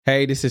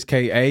Hey, this is KA.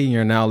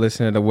 You're now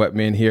listening to What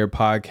Men Hear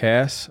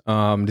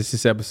podcast. This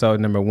is episode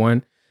number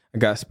 1. I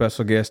got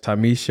special guest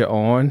Tamisha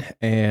on,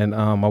 and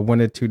I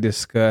wanted to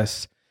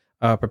discuss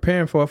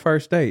preparing for a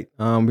first date.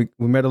 We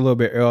met a little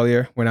bit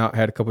earlier, went out,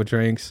 had a couple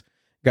drinks,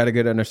 got a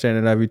good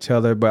understanding of each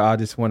other, but I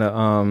just want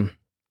to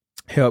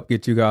help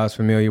get you guys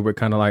familiar with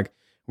kind of like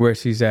where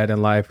she's at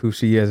in life, who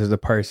she is as a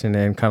person,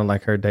 and kind of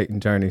like her dating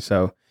journey.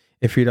 So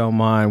if you don't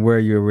mind, where are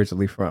you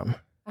originally from?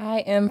 I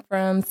am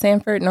from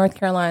Sanford, North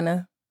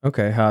Carolina.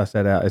 Okay, how's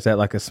that out? Is that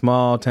like a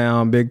small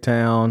town, big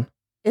town?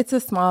 It's a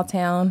small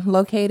town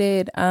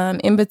located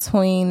in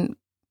between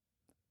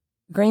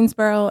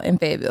Greensboro and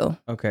Fayetteville.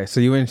 Okay, so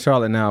you're in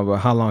Charlotte now, but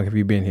how long have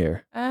you been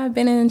here? I've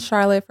been in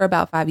Charlotte for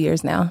about 5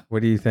 years now.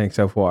 What do you think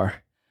so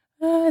far?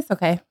 It's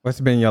okay.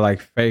 What's been your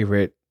like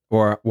favorite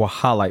or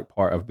highlight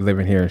part of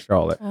living here in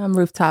Charlotte?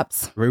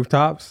 Rooftops.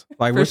 Rooftops?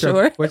 Like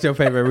For what's your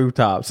favorite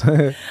rooftops?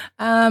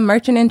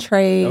 Merchant and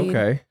Trade.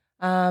 Okay.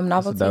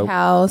 Novelty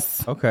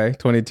House. Okay,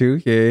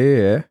 22.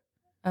 Yeah.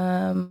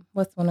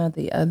 What's one of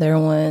the other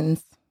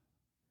ones?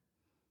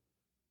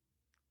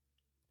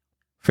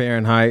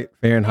 Fahrenheit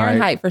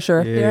for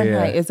sure. Yeah.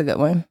 Fahrenheit is a good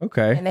one.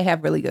 Okay. And they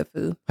have really good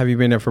food. Have you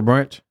been there for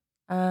brunch?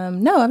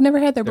 No, I've never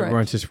had their The brunch.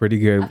 brunch is pretty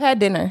good. I've had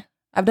dinner.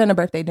 I've done a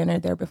birthday dinner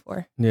there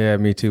before. Yeah,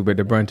 me too. But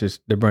the brunch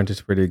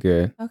is pretty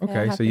good. Okay,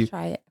 I'll have so to you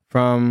try it.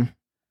 from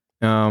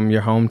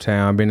your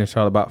hometown, been in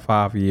Charlotte about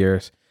 5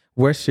 years.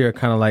 What's your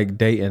kind of like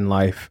dating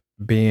life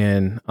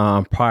been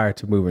prior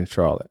to moving to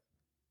Charlotte?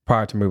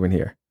 Prior to moving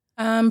here?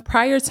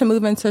 Prior to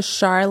moving to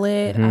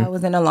Charlotte, I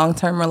was in a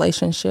long-term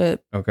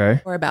relationship Okay.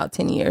 for about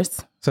 10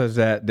 years. So is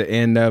that the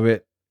end of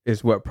it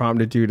is what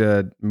prompted you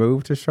to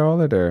move to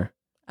Charlotte or?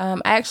 I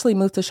actually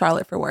moved to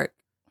Charlotte for work.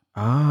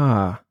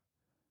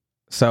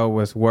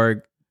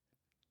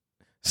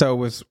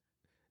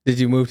 Did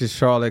you move to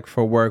Charlotte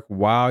for work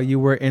while you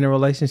were in a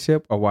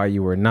relationship or while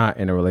you were not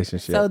in a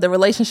relationship? So the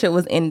relationship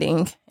was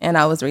ending and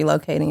I was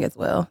relocating as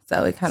well.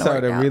 So it kind of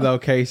worked So the out.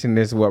 relocation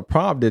is what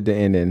prompted the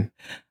ending?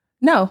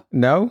 No,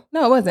 No?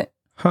 it wasn't.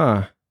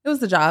 Huh. It was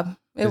the job.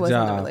 It The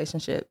wasn't the job.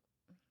 relationship.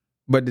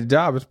 But the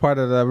job is part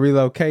of the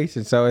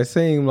relocation. So it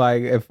seemed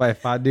like if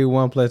I do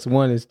 1 +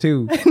 1 is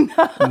 2.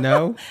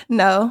 No?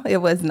 No, it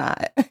was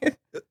not.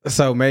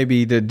 So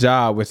maybe the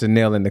job was the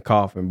nail in the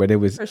coffin, but it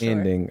was For sure.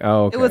 ending.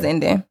 Oh, okay. It was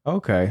ending.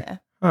 Okay. Yeah.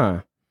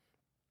 Huh.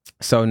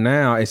 So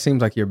now it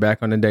seems like you're back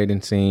on the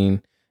dating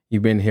scene.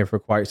 You've been here for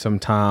quite some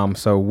time.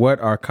 So what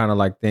are kind of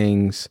like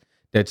things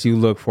that you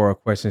look for or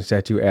questions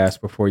that you ask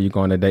before you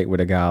go on a date with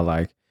a guy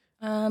like?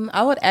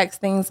 I would ask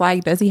things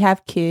like, does he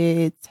have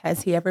kids?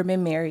 Has he ever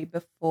been married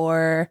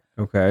before?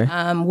 Okay.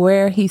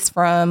 Where he's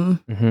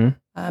from?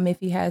 Mm-hmm. If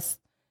he has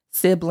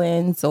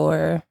siblings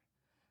or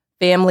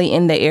family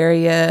in the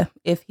area.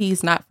 If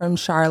he's not from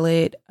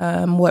Charlotte,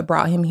 what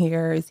brought him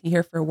here? Is he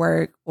here for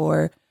work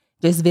or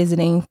just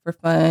visiting for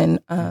fun?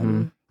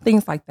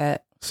 Things like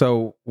that.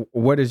 So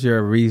what is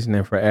your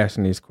reasoning for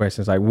asking these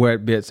questions? Like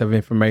what bits of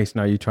information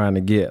are you trying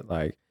to get?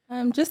 Like,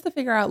 just to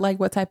figure out like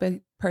what type of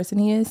person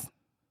he is.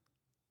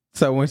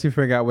 so once you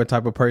figure out what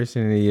type of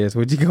person he is,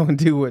 what you gonna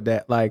do with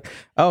that? Like,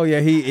 oh yeah,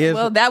 he is.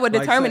 Well, that would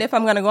like, determine so- if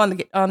I'm going to go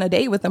on a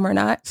date with him or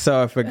not.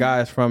 So if a guy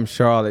is from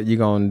Charlotte, you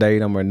gonna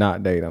date him or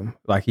not date him?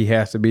 Like he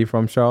has to be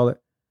from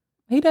Charlotte?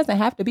 He doesn't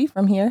have to be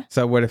from here.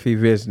 So what if he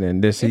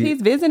visiting? If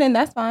he's visiting,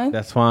 that's fine.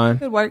 That's fine. He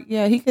could work.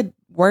 Yeah, he could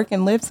work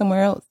and live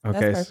somewhere else.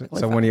 Okay. That's So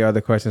perfectly one of your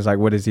other questions, like,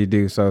 what does he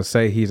do? So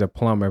say he's a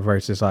plumber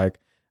versus like,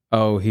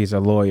 oh, he's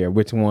a lawyer.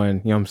 Which one?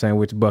 You know what I'm saying?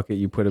 Which bucket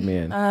you put him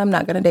in? I'm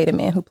not going to date a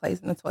man who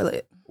plays in the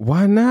toilet.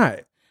 Why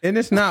not? And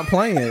it's not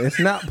playing. It's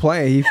not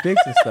playing. He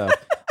fixing stuff.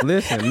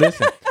 Listen.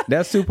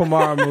 That Super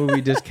Mario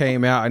movie just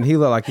came out, and he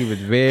looked like he was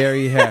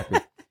very happy.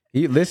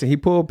 He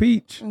pulled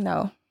Peach.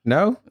 No.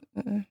 No.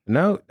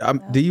 No.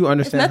 Do you There's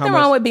understand nothing how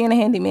much? wrong with being a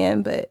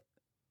handyman, but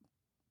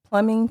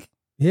plumbing.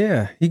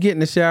 Yeah, he get in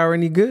the shower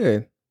and he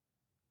good.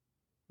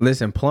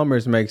 Listen,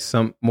 plumbers make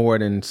some more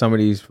than some of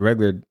these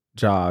regular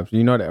jobs.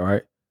 You know that,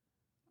 right?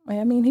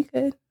 I mean, he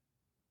could.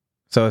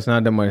 So it's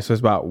not the money. So it's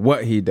about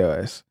what he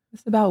does.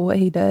 It's about what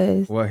he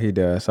does. What he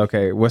does.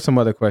 Okay. What's some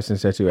other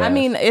questions that you ask? I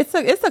mean, it's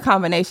a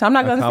combination. I'm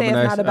not going to say it's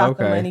not combination? about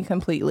the Okay. money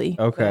completely.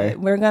 Okay.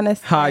 But we're going to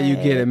say how you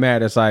get it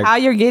matters. Like how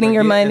you're getting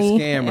your a money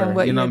scammer. and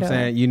what You know you're what I'm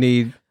doing. saying? You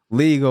need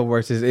legal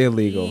versus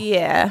illegal.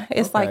 Yeah.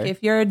 It's like Okay.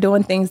 if you're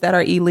doing things that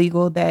are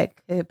illegal that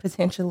could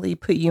potentially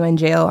put you in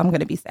jail, I'm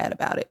going to be sad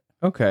about it.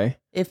 Okay.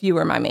 If you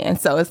were my man.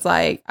 So it's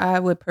like I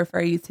would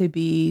prefer you to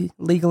be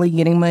legally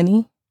getting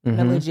money in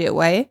a Mhm. legit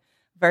way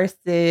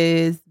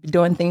versus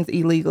doing things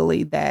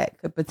illegally that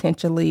could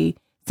potentially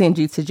send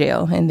you to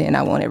jail and then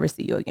I won't ever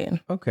see you again.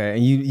 Okay.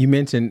 And you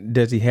mentioned,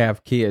 does he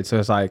have kids? So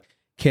it's like,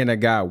 can a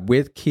guy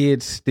with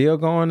kids still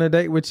go on a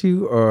date with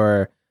you?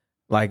 Or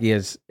like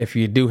if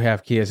you do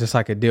have kids, it's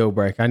like a deal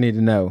breaker? I need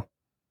to know.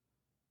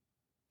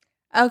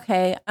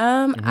 Okay.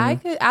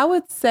 I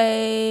would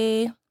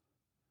say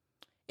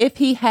if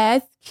he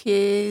has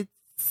kids,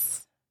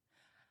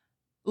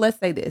 let's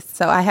say this.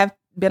 So I have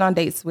been on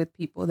dates with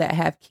people that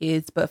have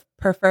kids, but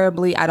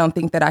preferably, I don't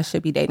think that I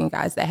should be dating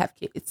guys that have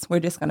kids. We're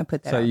just going to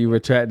put that So out. you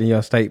retracting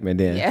your statement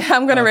then? Yeah,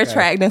 I'm going to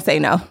retract and say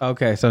no.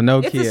 Okay, so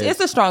no kids. It's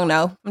a strong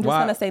no. I'm just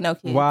going to say no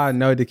kids. Why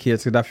no to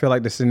kids? Because I feel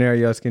like the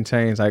scenarios can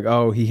change. Like,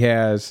 oh, he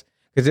has,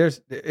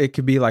 because it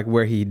could be like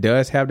where he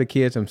does have the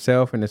kids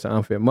himself and it's an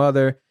unfit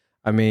mother.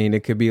 I mean,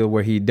 it could be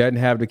where he doesn't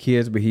have the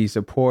kids, but he's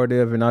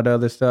supportive and all the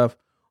other stuff.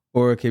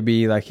 Or it could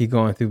be like he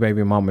going through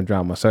baby mama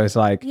drama. So it's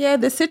like, yeah,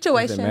 the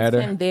situations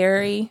can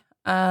vary.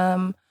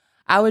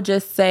 I would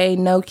just say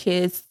no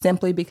kids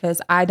simply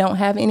because I don't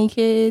have any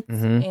kids.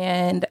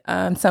 And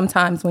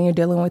sometimes when you're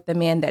dealing with a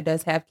man that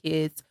does have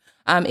kids,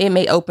 it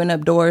may open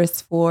up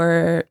doors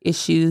for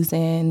issues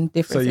and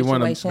different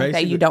situations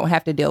that you don't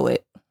have to deal with.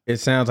 It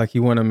sounds like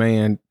you want a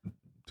man,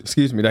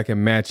 that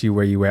can match you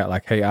where you at.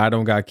 Like, hey, I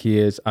don't got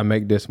kids. I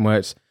make this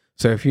much.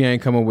 So if you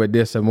ain't coming with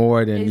this or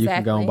more, then you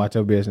can go on about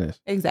your business.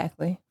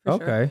 Exactly.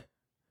 Okay.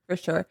 For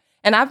sure.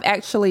 And I've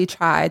actually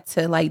tried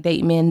to like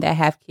date men that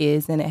have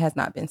kids and it has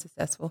not been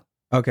successful.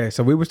 Okay.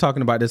 So we was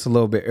talking about this a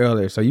little bit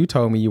earlier. So you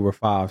told me you were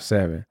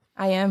 5'7".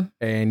 I am.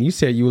 And you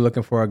said you were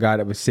looking for a guy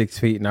that was 6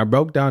 feet. And I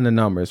broke down the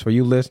numbers for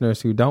you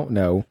listeners who don't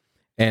know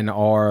and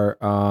are,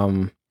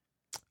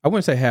 I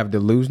wouldn't say have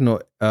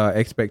delusional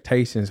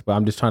expectations, but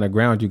I'm just trying to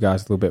ground you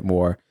guys a little bit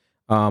more.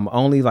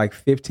 Only like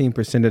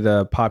 15% of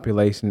the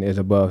population is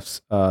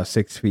above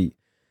 6 feet.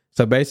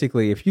 So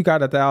basically, if you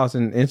got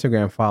 1,000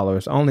 Instagram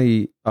followers,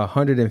 only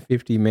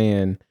 150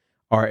 men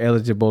are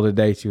eligible to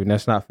date you. And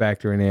that's not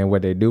factoring in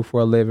what they do for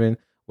a living,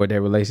 what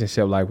their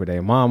relationship like with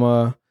their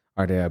mama,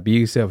 are they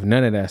abusive,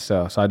 none of that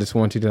stuff. So I just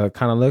want you to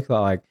kind of look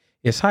like,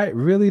 is height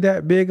really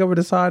that big of a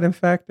deciding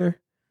factor?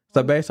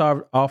 So based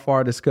off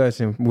our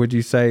discussion, would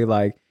you say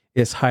like,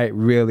 is height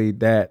really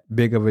that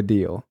big of a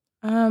deal?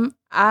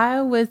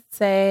 I would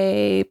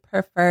say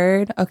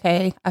preferred.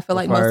 Okay. I feel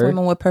like most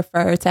women would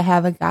prefer to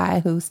have a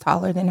guy who's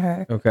taller than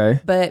her. Okay.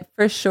 But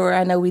for sure,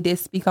 I know we did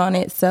speak on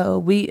it.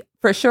 So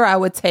I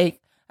would take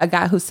a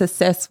guy who's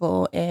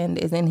successful and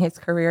is in his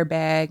career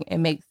bag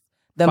and makes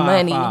the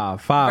money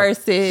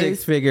versus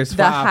 6 figures,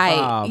 the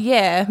height.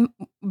 Yeah.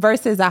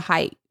 Versus a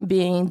height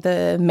being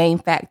the main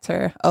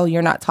factor. Oh,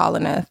 you're not tall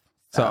enough.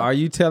 So are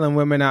you telling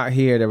women out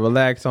here to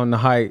relax on the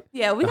height?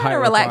 Yeah, we got to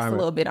relax a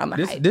little bit on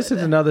the height. This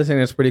is another thing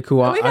that's pretty cool.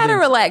 We got to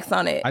relax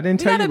on it. I didn't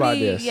tell you about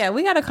this. Yeah,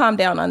 we got to calm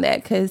down on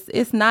that because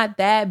it's not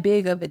that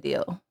big of a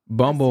deal.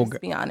 Bumble, let's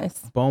just be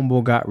honest.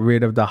 Bumble got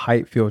rid of the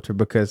height filter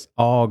because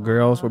all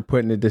girls were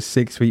putting it to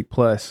 6 feet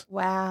plus.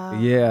 Wow.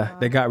 Yeah,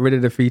 they got rid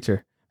of the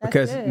feature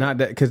because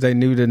they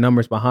knew the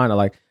numbers behind it.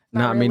 Like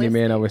not many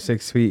men over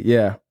 6 feet.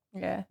 Yeah.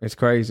 Yeah. It's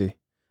crazy.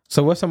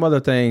 So what's some other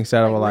things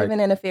that were like living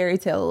in a fairy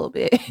tale a little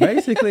bit?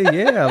 Basically,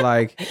 yeah,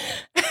 like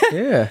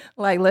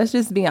let's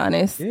just be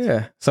honest.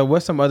 Yeah. So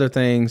what's some other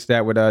things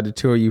that would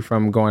deter you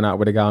from going out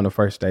with a guy on the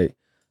first date?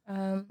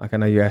 Like I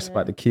know you asked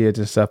about the kids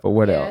and stuff, but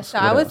what else? So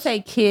I would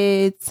say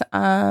kids.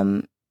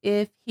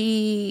 If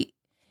he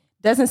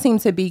doesn't seem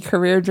to be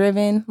career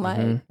driven,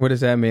 like what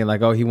does that mean?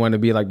 Like, oh, he want to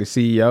be like the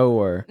CEO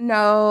or?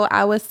 No,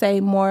 I would say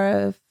more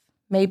of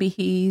maybe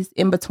he's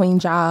in between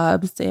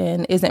jobs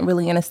and isn't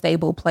really in a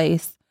stable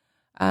place.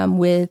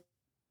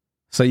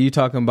 So you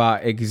talking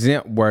about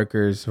exempt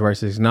workers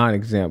versus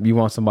non-exempt. You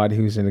want somebody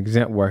who's an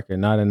exempt worker,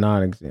 not a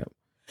non-exempt.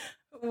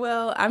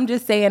 Well, I'm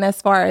just saying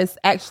as far as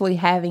actually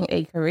having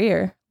a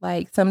career,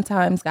 like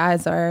sometimes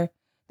guys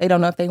they don't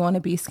know if they want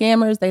to be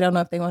scammers. They don't know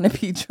if they want to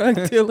be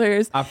drug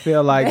dealers. I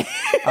feel like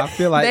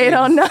they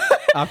don't know.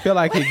 I feel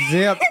like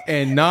exempt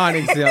and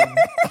non-exempt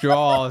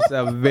draws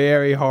a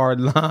very hard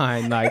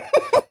line. Like,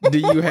 do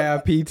you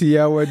have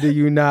PTO or do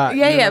you not?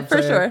 Yeah, yeah,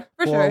 for sure.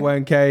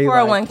 401k.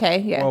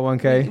 401k, yeah.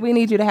 401k. We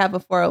need you to have a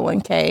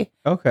 401k.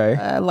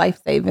 Okay.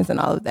 Life savings and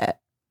all of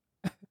that.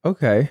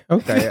 Okay.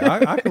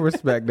 I can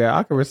respect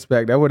that.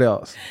 What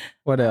else?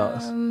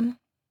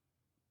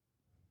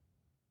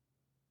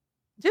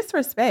 Just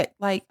respect.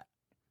 Like,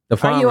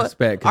 define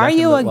respect. Are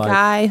you a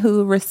guy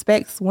who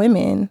respects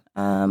women?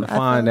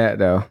 Define that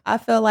though. I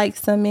feel like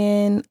some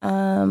men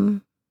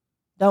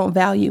don't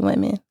value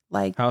women.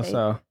 Like, how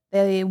so?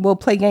 They will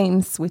play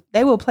games with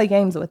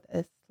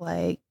us.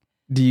 Like,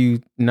 do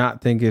you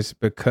not think it's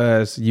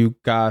because you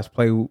guys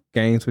play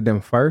games with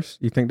them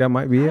first? You think that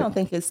might be it? I don't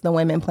think it's the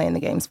women playing the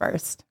games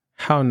first.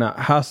 How not?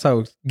 How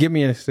so? Give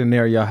me a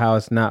scenario how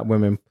it's not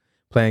women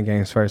playing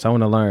games first. I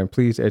want to learn.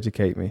 Please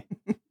educate me.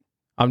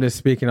 I'm just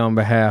speaking on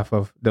behalf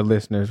of the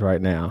listeners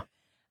right now.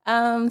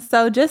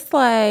 So just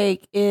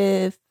like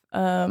if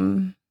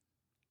what's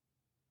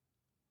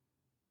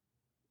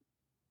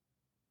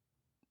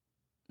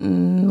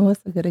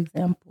a good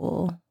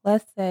example?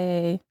 Let's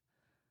say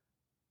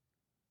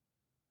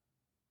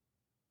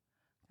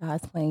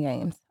guys playing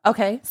games.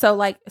 Okay,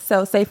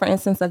 so say for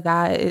instance a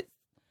guy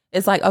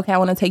it's like, okay, I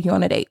want to take you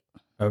on a date.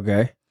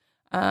 Okay.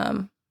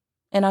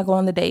 And I go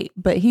on the date,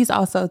 but he's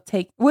also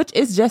which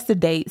is just a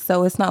date,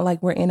 so it's not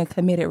like we're in a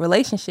committed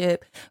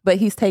relationship, but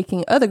he's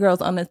taking other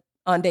girls on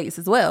dates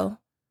as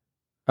well.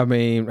 I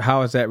mean,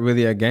 how is that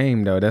really a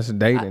game though? That's a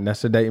dating.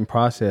 That's a dating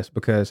process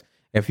because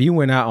if you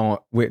went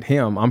out with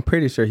him, I'm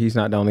pretty sure he's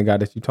not the only guy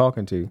that you're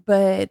talking to.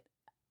 But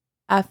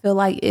I feel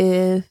like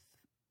if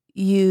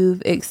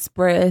you've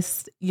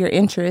expressed your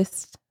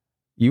interest.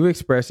 You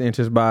express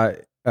interest by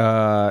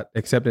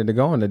accepting to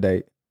go on the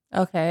date.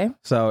 Okay.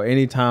 So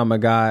anytime a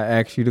guy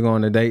asks you to go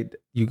on a date,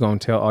 you going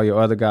to tell all your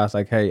other guys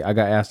like, hey, I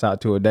got asked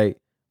out to a date.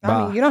 Bye.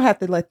 I mean, you don't have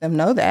to let them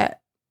know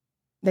that.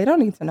 They don't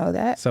need to know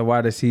that. So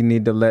why does he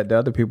need to let the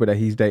other people that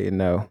he's dating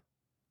know?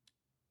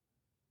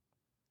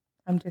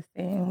 I'm just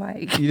saying,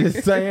 like. You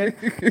just saying?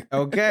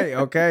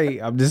 Okay.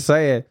 I'm just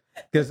saying.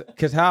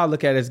 Because how I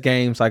look at it is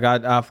games. Like,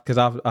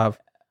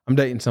 I'm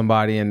dating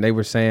somebody and they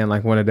were saying,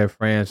 like, one of their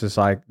friends is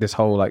like this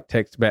whole, like,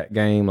 text back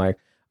game. Like,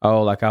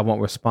 oh, like, I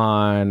won't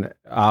respond.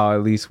 I'll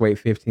at least wait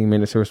 15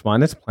 minutes to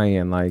respond. That's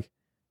playing. Like,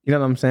 you know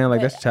what I'm saying?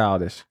 Like, that's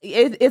childish.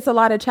 It's a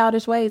lot of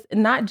childish ways.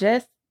 Not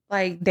just,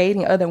 like,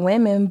 dating other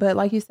women, but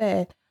like you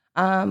said,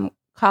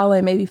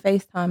 calling, maybe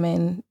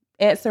FaceTiming,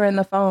 answering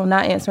the phone,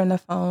 not answering the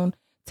phone,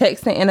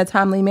 texting in a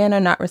timely manner,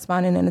 not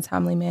responding in a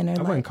timely manner.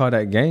 I wouldn't call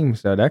that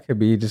games, though. That could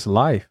be just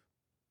life.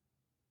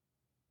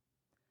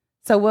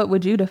 So what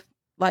would you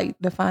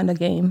define a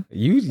game?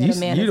 You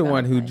the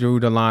one who drew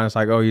the line. It's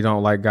like, oh, you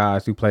don't like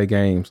guys who play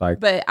games. Like,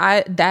 but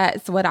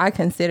that's what I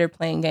consider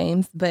playing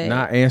games. But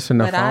not answering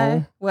the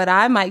phone. What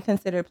I might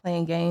consider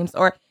playing games,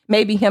 or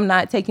maybe him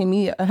not taking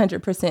me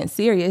 100%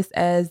 serious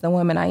as the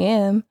woman I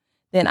am,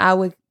 then I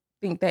would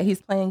think that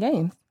he's playing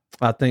games.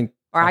 I think,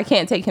 or I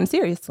can't take him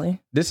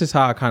seriously. This is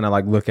how I kind of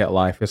like look at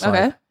life. It's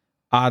like,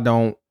 I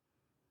don't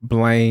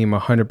blame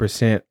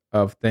 100%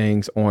 of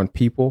things on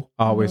people.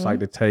 I always like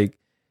to take.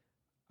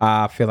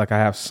 I feel like I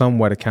have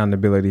somewhat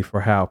accountability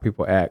for how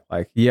people act.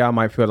 Like, yeah, I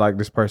might feel like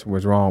this person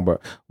was wrong,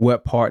 but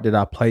what part did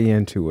I play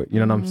into it? You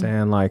know what I'm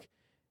saying? Like,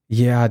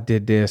 yeah, I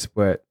did this,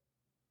 but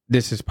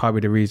this is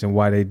probably the reason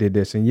why they did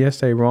this. And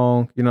yes, they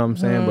wrong, you know what I'm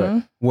saying?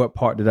 But what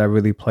part did I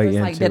really play into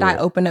like, did I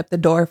open up the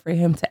door for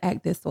him to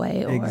act this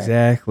way? Or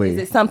exactly. Is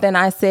it something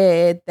I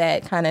said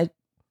that kind of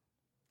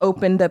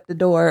opened up the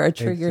door or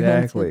triggered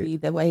him to be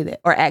the way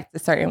that, or act a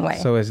certain way?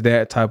 So it's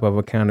that type of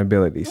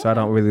accountability. So I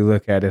don't really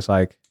look at it as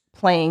like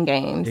playing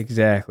games.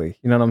 Exactly.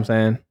 You know what I'm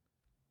saying?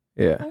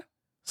 Yeah.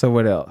 So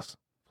what else?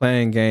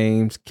 Playing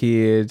games,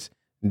 kids,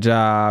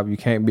 job. You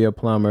can't be a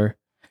plumber.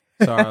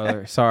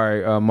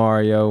 Sorry,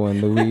 Mario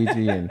and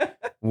Luigi and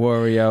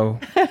Wario,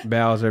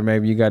 Bowser.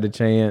 Maybe you got a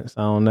chance.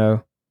 I don't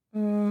know.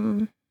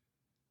 I'm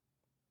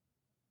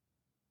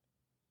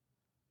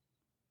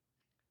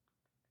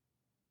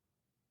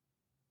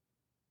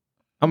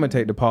gonna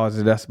take the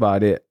pauses. That's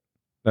about it.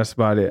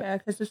 Yeah,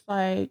 because it's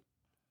like.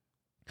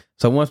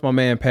 So once my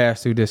man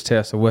passed through this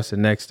test, so what's the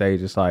next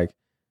stage? It's like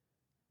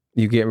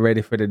you get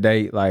ready for the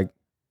date. Like,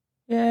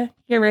 yeah,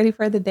 get ready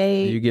for the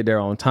date. You get there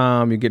on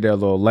time. You get there a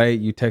little late.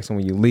 You text them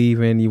when you're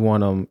leaving. You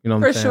want them, you know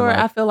what I'm saying? For sure, like,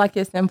 I feel like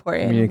it's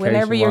important.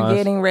 Whenever you're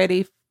getting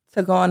ready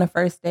to go on a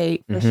first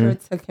date, for sure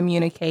to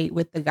communicate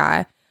with the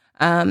guy.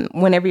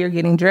 Whenever you're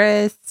getting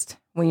dressed,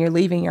 when you're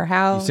leaving your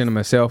house. You send them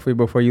a selfie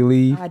before you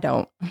leave? I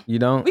don't. You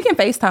don't? We can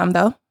FaceTime,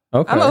 though.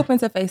 Okay. I'm open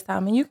to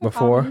FaceTime. And you can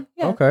before? Call me.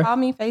 Yeah, okay. Call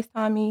me,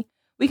 FaceTime me.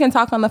 We can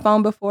talk on the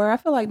phone before. I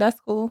feel like that's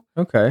cool.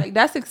 Okay. Like,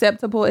 that's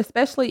acceptable,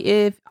 especially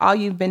if all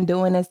you've been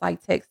doing is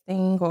like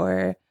texting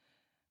or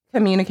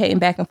communicating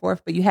back and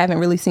forth, but you haven't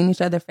really seen each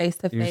other face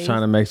to face. You're just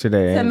trying to make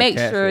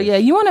sure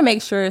you want to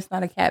make sure it's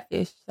not a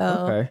catfish.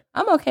 So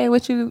I'm okay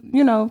with you,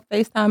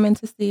 FaceTiming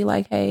to see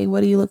like, hey,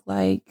 what do you look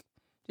like?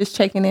 Just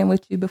checking in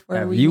with you before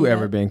Have you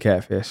ever been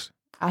catfished?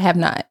 I have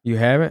not. You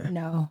haven't?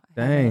 No.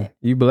 Dang,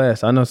 you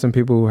blessed. I know some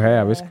people who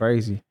have. Yeah. It's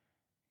crazy.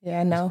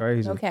 Yeah, no. It's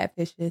crazy. No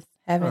catfishes.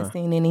 Haven't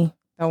seen any.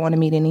 Don't want to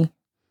meet any.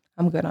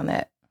 I'm good on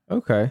that.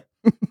 Okay.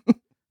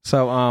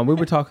 So we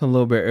were talking a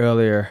little bit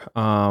earlier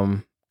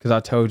because I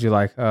told you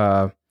like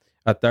a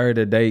third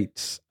of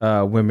dates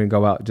women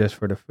go out just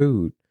for the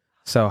food.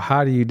 So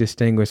how do you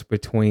distinguish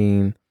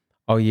between,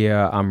 oh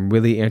yeah, I'm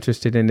really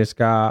interested in this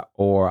guy,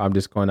 or I'm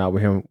just going out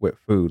with him with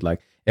food?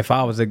 Like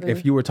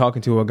if you were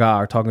talking to a guy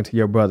or talking to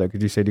your brother,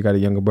 because you said you got a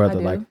younger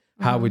brother, like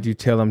how would you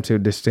tell him to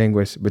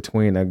distinguish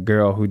between a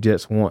girl who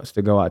just wants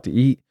to go out to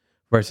eat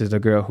versus a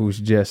girl who's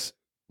just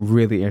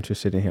really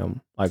interested in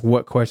him? Like,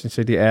 what questions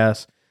should he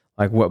ask?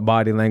 Like, what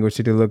body language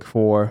should he look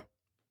for?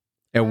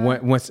 And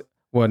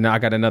now I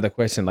got another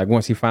question. Like,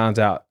 once he finds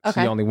out she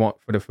only wants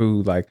for the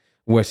food, like,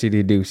 what should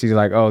he do? She's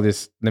like, oh,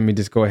 let me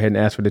just go ahead and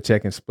ask for the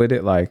check and split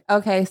it. Like,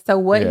 okay, so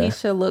what he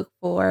should look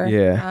for?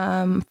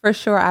 Yeah. For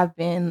sure, I've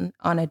been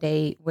on a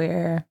date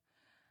where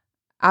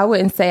I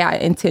wouldn't say I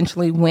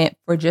intentionally went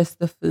for just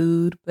the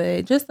food,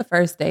 but just the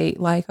first date.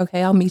 Like,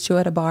 okay, I'll meet you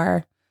at a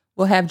bar.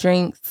 We'll have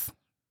drinks.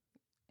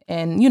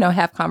 And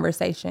have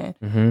conversation.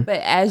 Mm-hmm.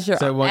 But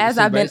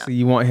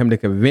you want him to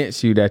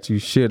convince you that you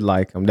should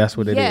like him. That's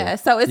what it is. Yeah.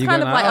 So it's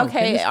kind of like,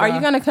 okay, are you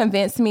going to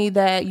convince me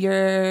that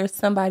you're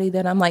somebody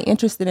that I'm like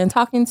interested in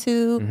talking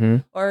to, mm-hmm.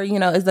 or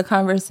is the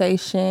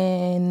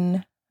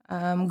conversation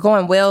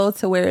going well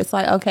to where it's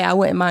like, okay, I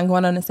wouldn't mind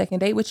going on a second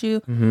date with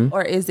you, mm-hmm.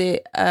 or is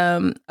it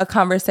a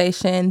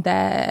conversation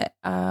that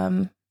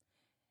doesn't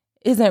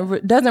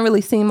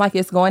really seem like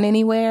it's going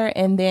anywhere,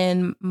 and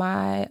then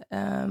my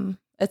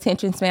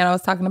attention span. I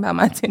was talking about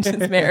my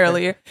attention span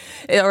earlier.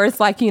 Or it's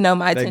like,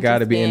 my attention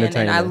gotta be span,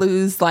 entertaining. and I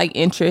lose like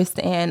interest,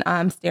 and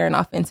I'm staring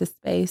off into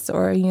space,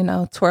 or,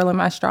 twirling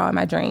my straw in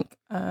my drink.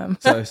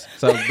 So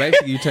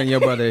basically you tell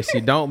your brother,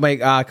 she don't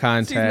make eye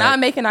contact. She's not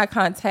making eye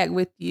contact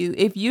with you.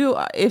 If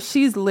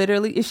she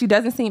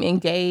doesn't seem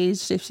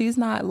engaged, if she's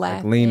not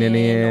laughing, like leaning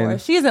in, or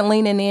if she isn't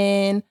leaning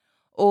in,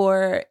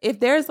 or if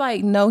there's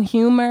like no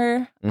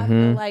humor, I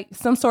feel like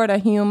some sort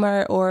of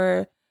humor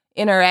or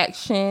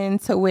interaction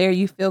to where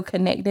you feel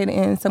connected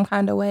in some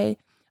kind of way.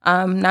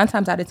 9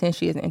 times out of 10,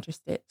 she isn't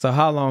interested. So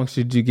how long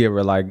should you give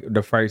her? Like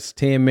the first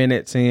 10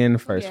 minutes in,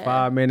 first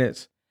 5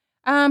 minutes?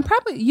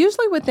 Probably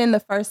usually within the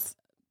first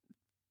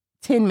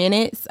 10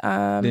 minutes.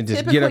 Then just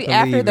typically get up and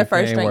after leave the if it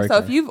first ain't drink. working.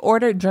 So if you've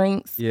ordered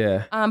drinks,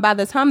 by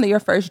the time that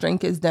your first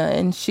drink is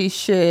done, she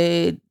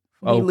should be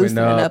Open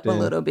loosening up a then.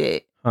 little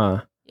bit.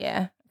 Huh?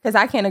 Yeah, because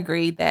I can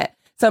agree that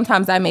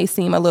sometimes I may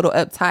seem a little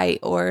uptight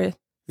or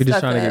You're just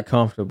stuck trying to up, get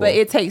comfortable. but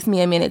it takes me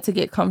a minute to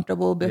get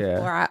comfortable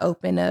before I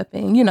open up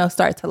and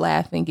start to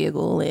laugh and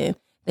giggle and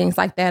things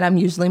like that. I'm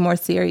usually more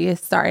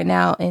serious starting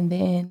out, and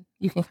then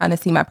you can kind of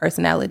see my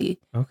personality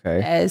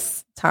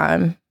as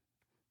time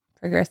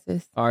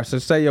progresses. All right, so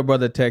say your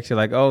brother texts you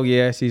like, oh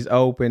yeah, she's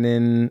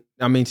open.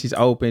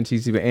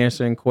 She's even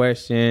answering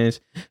questions.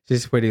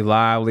 She's pretty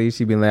lively.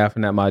 She's been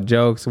laughing at my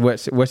jokes. What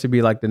should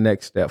be like the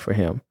next step for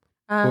him?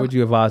 What would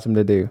you advise him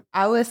to do?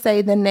 I would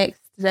say the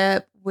next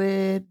step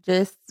would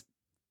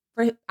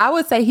I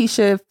would say he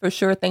should for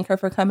sure thank her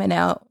for coming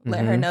out.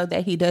 Let her know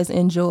that he does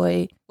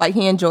enjoy, like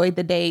he enjoyed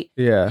the date.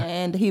 Yeah.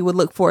 And he would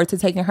look forward to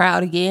taking her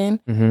out again,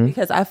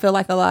 because I feel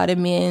like a lot of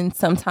men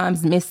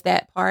sometimes miss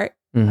that part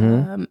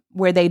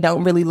where they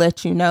don't really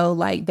let you know,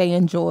 like they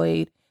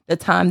enjoyed the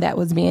time that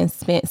was being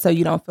spent, so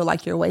you don't feel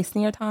like you're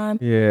wasting your time.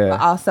 Yeah.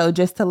 But also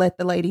just to let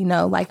the lady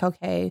know, like,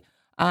 okay,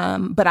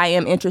 but I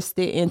am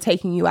interested in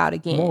taking you out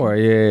again. More,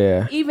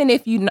 yeah. Even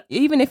if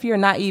you're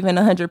not even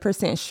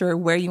 100% sure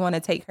where you want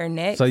to take her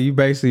next. So you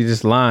basically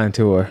just lying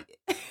to her.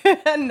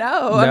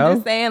 No, I'm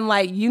just saying,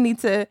 like, you need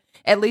to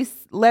at least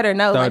let her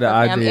know, like, okay,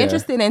 I'm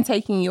interested in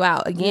taking you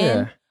out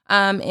again.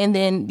 Yeah. And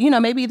then,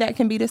 maybe that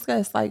can be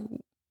discussed, like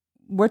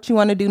what you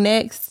want to do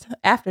next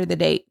after the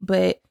date,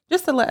 but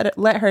just to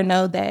let her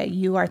know that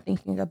you are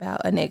thinking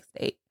about a next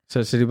date.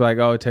 So should he be like,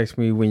 oh, text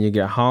me when you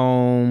get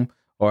home?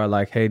 Or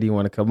like, hey, do you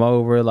want to come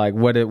over? Like,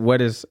 what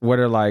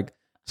are like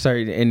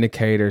certain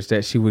indicators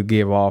that she would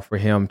give off for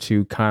him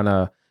to kind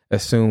of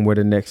assume where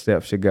the next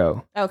step should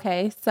go?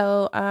 Okay,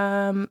 so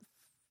that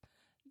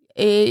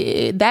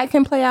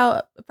can play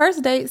out.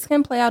 First dates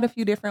can play out a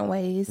few different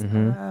ways.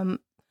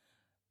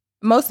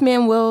 Most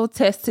men will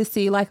test to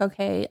see, like,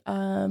 okay,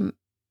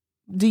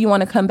 do you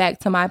want to come back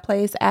to my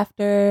place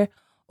after,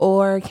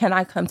 or can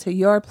I come to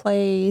your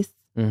place?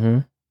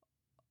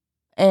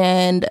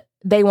 And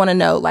they want to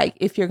know, like,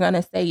 if you're going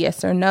to say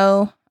yes or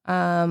no.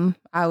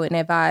 I wouldn't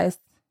advise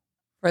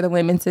for the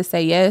women to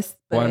say yes.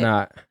 But, why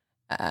not?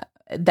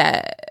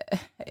 That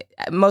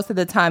most of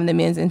the time the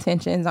men's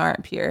intentions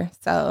aren't pure.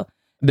 So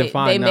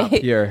define not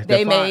pure. I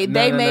feel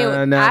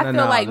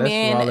like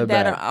men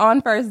that are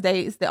on first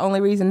dates, the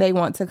only reason they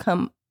want to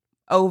come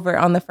over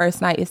on the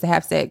first night is to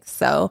have sex.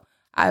 So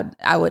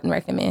I wouldn't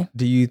recommend.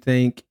 Do you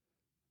think,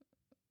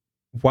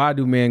 why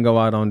do men go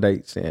out on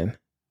dates then?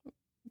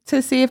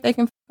 To see if they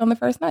can on the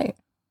first night.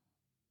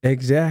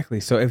 Exactly.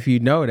 So if you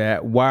know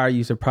that, why are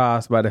you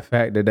surprised by the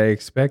fact that they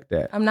expect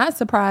that? I'm not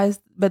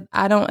surprised, but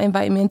I don't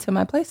invite men to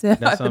my place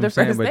after the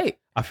first date.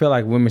 I feel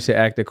like women should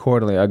act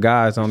accordingly. A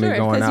guy's only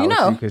going out with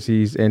you because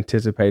he's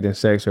anticipating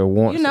sex or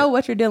wants You know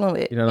what you're dealing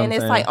with. And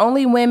it's like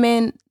only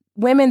women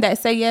that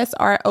say yes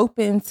are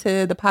open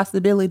to the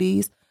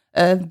possibilities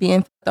of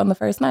being on the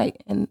first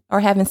night or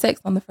having sex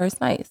on the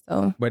first night.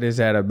 So, but is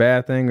that a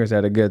bad thing or is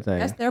that a good thing?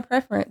 That's their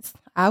preference.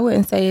 I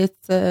wouldn't say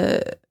it's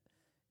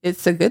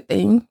a good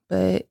thing,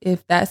 but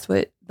if that's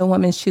what the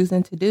woman's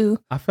choosing to do,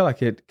 I feel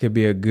like it could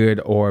be a good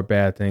or a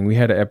bad thing. We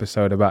had an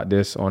episode about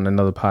this on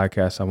another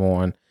podcast I'm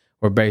on,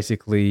 where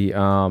basically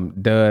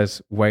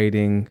does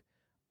waiting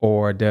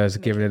or does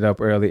giving it up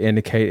early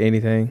indicate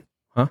anything?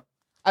 Huh?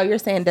 Oh, you're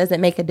saying does it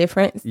make a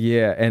difference?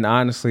 Yeah, and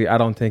honestly, I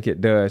don't think it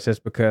does,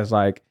 just because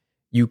like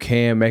you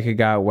can make a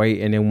guy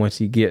wait, and then once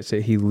he gets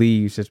it, he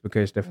leaves just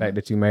because the fact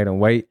that you made him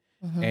wait.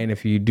 And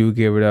if you do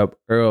give it up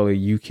early,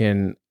 you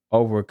can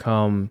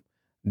overcome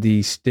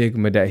the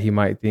stigma that he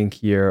might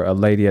think you're a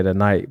lady of the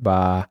night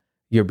by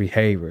your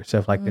behavior. So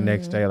if like the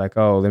next day, like,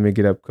 oh, let me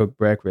get up, cook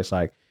breakfast.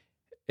 Like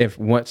if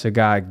once a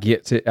guy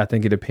gets it, I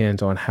think it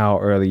depends on how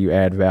early you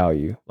add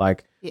value.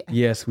 Like,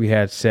 yes, we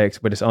had sex,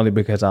 but it's only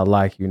because I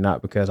like you,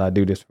 not because I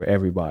do this for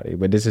everybody.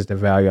 But this is the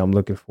value I'm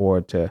looking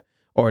forward to,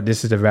 or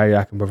this is the value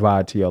I can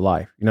provide to your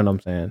life. You know what I'm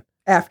saying?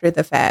 After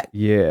the fact.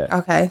 Yeah.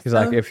 Okay. Because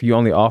like if you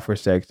only offer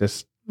sex,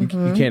 that's you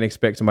can't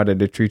expect somebody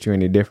to treat you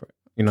any different.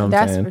 You know what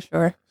I'm saying? That's for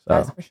sure. So,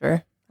 that's for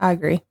sure. I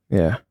agree.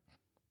 Yeah.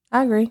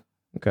 I agree.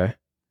 Okay.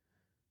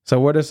 So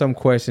what are some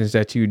questions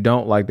that you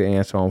don't like to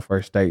answer on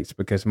first dates?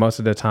 Because most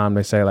of the time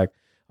they say like,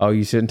 oh,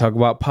 you shouldn't talk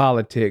about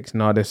politics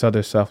and all this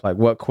other stuff. Like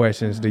what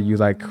questions do you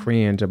like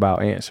cringe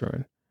about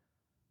answering?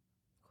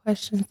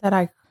 Questions that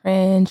I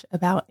cringe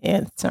about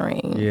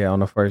answering. Yeah, on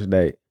the first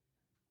date.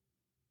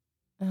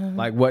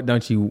 Like, what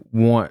don't you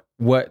want?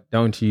 What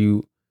don't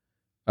you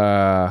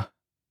want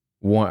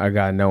a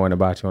guy knowing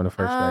about you on the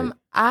first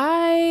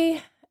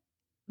date?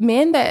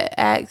 Men that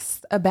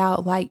ask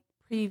about like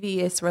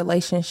previous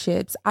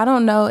relationships, I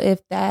don't know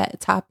if that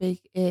topic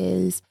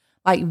is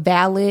like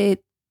valid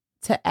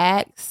to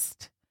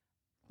ask,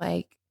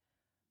 like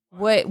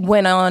what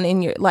went on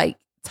in your like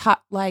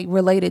top, like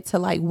related to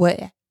like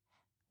what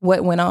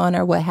went on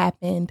or what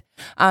happened,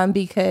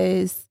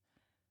 because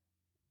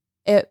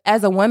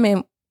as a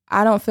woman,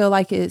 I don't feel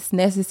like it's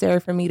necessary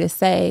for me to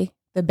say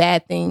the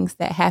bad things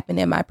that happened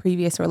in my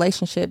previous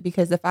relationship,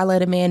 because if I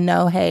let a man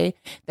know, hey,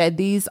 that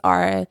these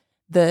are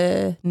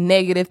the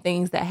negative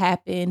things that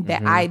happened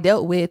that I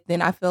dealt with,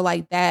 then I feel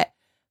like that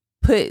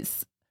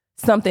puts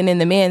something in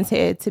the man's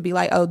head to be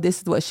like, oh, this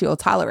is what she'll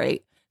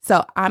tolerate.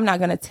 So I'm not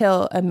going to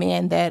tell a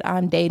man that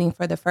I'm dating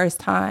for the first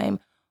time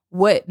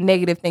what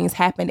negative things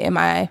happened in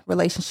my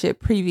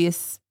relationship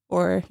previous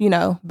or, you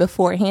know,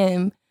 before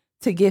him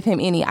to give him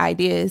any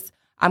ideas.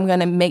 I'm going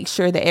to make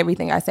sure that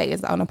everything I say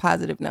is on a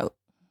positive note.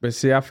 But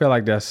see, I feel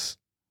like that's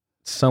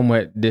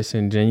somewhat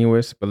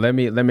disingenuous, but let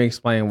me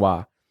explain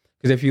why.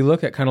 Because if you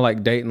look at kind of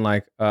like dating,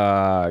 like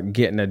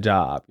getting a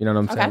job, you know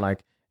what I'm saying? Like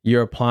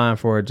you're applying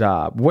for a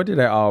job. What do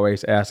they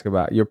always ask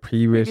about? Your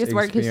previous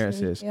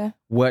experiences. Yeah.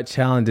 What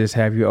challenges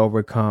have you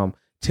overcome?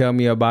 Tell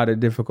me about a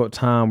difficult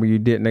time where you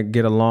didn't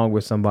get along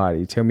with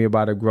somebody. Tell me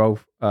about a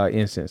growth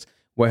instance.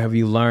 What have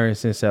you learned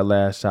since that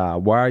last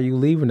job? Why are you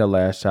leaving the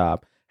last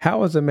job?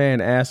 How is a man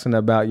asking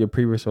about your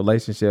previous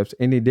relationships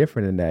any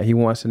different than that? He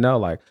wants to know,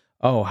 like,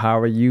 oh, how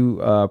are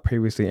you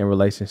previously in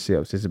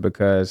relationships? Is it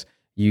because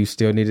you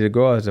still needed to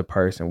grow as a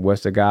person?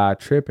 What's the guy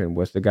tripping?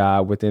 What's the guy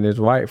within his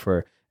right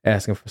for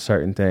asking for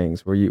certain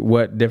things?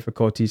 What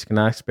difficulties can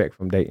I expect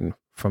from dating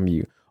from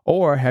you?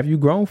 Or have you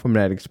grown from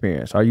that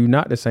experience? Are you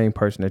not the same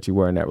person that you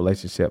were in that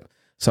relationship?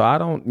 So I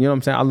don't, you know what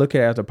I'm saying? I look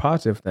at it as a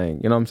positive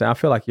thing. You know what I'm saying? I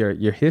feel like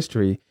your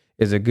history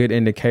is a good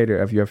indicator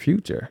of your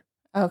future.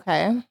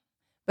 Okay.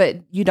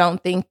 But you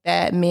don't think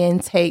that men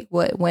take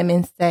what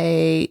women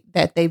say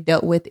that they've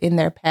dealt with in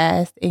their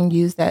past and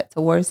use that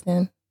towards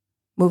them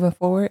moving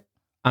forward?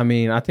 I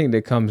mean, I think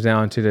that comes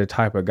down to the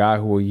type of guy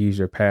who will use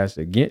your past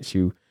against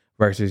you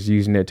versus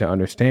using it to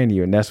understand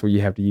you. And that's where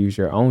you have to use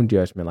your own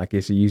judgment. Like,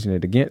 is he using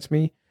it against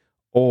me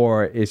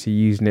or is he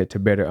using it to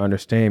better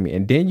understand me?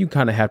 And then you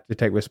kind of have to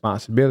take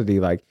responsibility.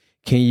 Like,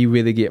 can you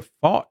really get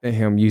fault in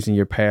him using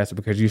your past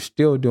because you're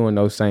still doing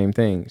those same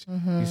things?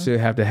 You still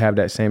have to have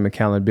that same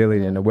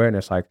accountability and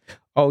awareness. Like,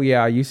 oh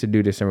yeah, I used to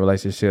do this in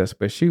relationships,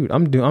 but shoot,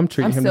 I'm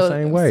treating him the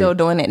same way. Still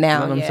doing it now.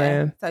 You know what I'm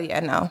saying? So yeah,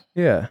 no.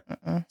 Yeah.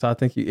 So I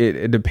think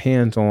it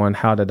depends on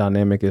how the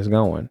dynamic is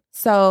going.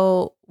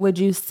 So would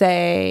you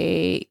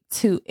say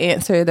to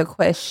answer the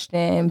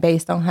question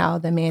based on how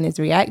the man is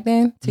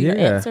reacting to your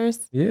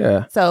answers?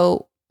 Yeah.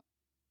 So,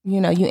 you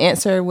know, you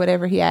answer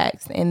whatever he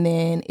asks, and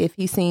then if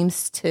he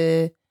seems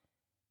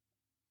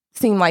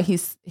like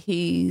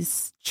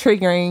he's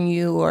triggering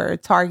you or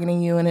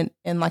targeting you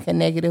in like a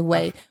negative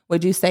way,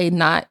 would you say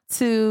not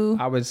to?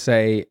 I would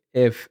say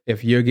if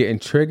you're getting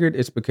triggered,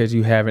 it's because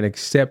you haven't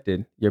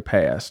accepted your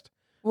past,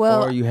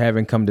 or you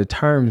haven't come to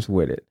terms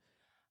with it.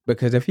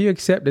 Because if you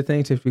accept the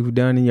things that you've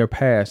done in your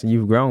past and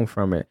you've grown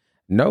from it,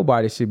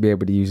 nobody should be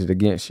able to use it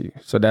against you.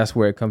 So that's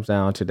where it comes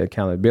down to the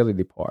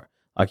accountability part.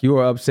 Like, you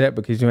were upset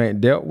because you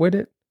ain't dealt with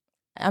it.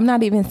 I'm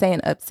not even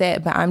saying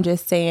upset, but I'm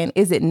just saying,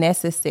 is it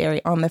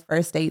necessary on the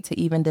first date to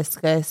even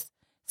discuss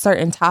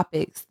certain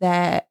topics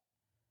that,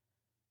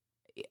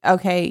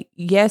 okay,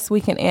 yes,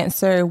 we can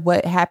answer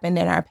what happened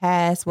in our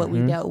past, what we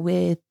dealt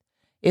with,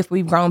 if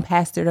we've grown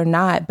past it or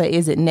not, but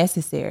is it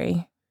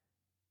necessary?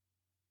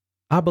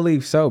 I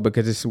believe so,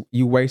 because it's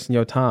you wasting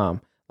your time.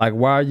 Like,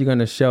 why are you going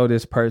to show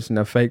this person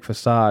a fake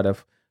facade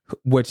of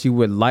what you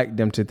would like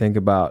them to think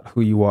about who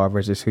you are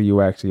versus who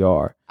you actually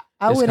are?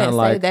 I wouldn't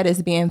say that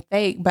it's being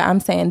fake, but I'm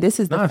saying this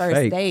is the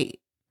first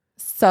date.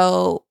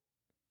 So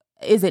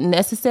is it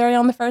necessary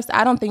on the first?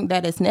 I don't think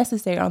that it's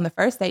necessary on the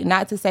first date.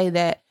 Not to say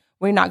that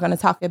we're not going to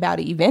talk about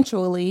it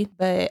eventually,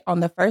 but on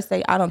the first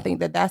date, I don't think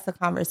that that's a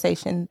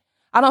conversation.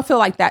 I don't feel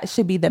like that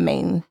should be the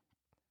main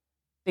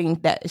thing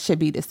that should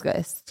be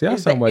discussed. See,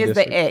 is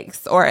the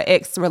ex or an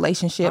ex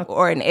relationship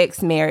or an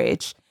ex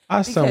marriage.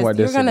 I somewhat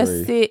disagree. You're going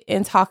to sit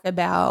and talk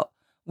about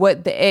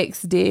what the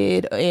ex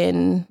did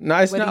and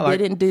what he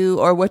didn't do,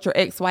 or what your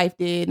ex-wife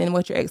did and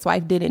what your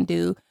ex-wife didn't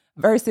do,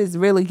 versus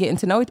really getting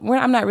to know it.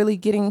 I'm not really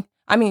getting,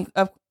 I mean,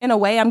 in a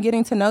way I'm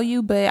getting to know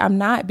you, but I'm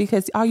not,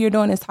 because all you're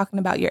doing is talking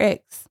about your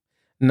ex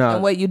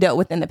and what you dealt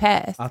with in the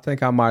past. I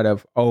think I might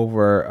have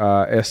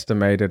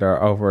overestimated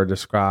or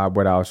over-described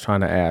what I was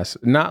trying to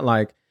ask. Not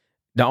like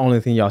the only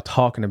thing y'all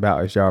talking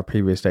about is y'all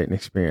previous dating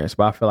experience,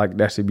 but I feel like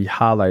that should be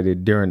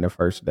highlighted during the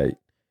first date.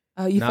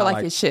 Oh, you feel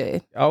like it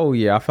should? Oh,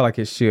 yeah, I feel like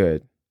it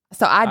should.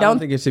 So I don't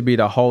think it should be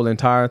the whole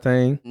entire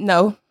thing.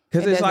 No.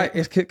 Because it's like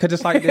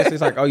this.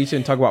 It's like, oh, you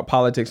shouldn't talk about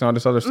politics and all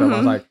this other stuff. I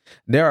was like,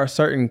 there are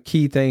certain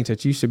key things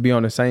that you should be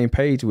on the same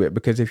page with.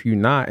 Because if you're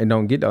not and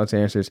don't get those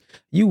answers,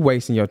 you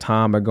wasting your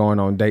time by going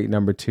on date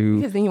number 2,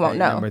 because then you won't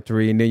know. Number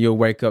 3, and then you'll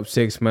wake up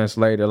 6 months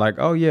later like,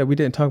 oh yeah, we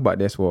didn't talk about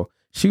this. Well,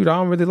 shoot, I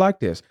don't really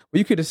like this. Well,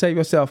 you could have saved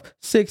yourself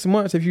 6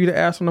 months if you'd have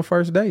asked on the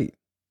first date.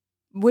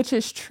 Which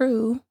is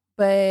true,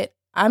 but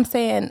I'm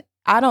saying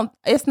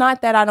it's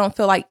not that I don't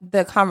feel like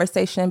the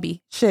conversation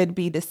should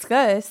be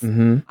discussed.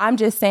 I'm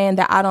just saying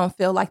that I don't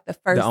feel like the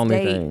first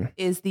date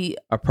is the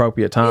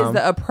appropriate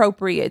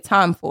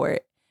time for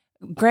it.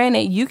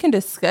 Granted, you can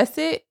discuss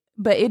it,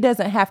 but it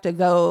doesn't have to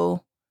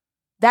go.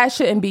 That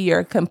shouldn't be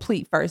your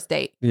complete first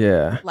date.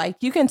 Yeah. Like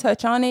you can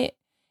touch on it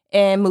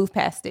and move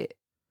past it.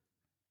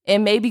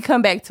 And maybe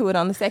come back to it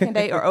on the second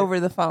date or over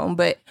the phone,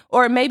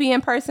 or maybe in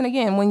person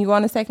again when you go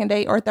on the second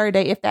date or third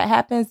date if that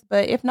happens.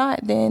 But if not,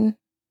 then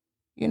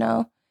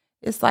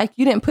it's like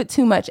you didn't put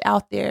too much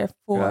out there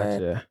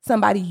for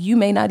somebody you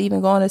may not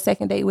even go on a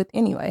second date with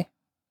anyway.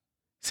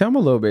 See, I'm a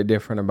little bit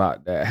different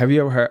about that. Have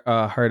you ever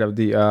heard of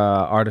the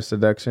Art of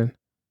Seduction?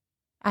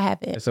 I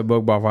haven't. It's a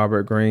book by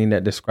Robert Greene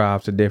that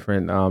describes the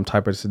different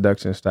type of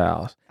seduction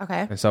styles.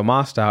 Okay. And so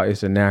my style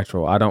is the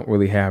natural. I don't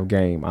really have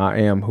game.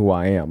 I am who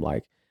I am.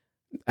 Like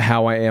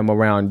how I am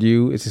around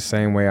you is the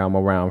same way I'm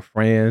around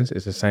friends.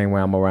 It's the same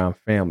way I'm around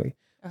family.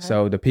 Okay.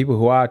 So the people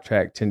who I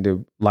attract tend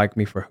to like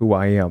me for who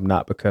I am,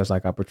 not because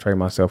like I portray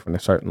myself in a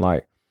certain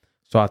light.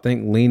 So I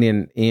think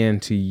leaning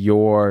into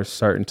your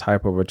certain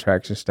type of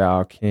attraction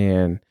style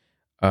can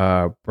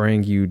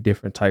bring you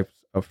different types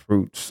of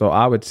fruits. So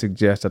I would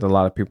suggest that a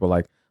lot of people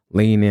like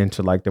lean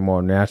into like the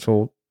more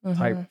natural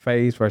type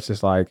phase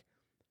versus like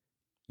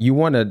you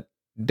want to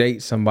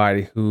date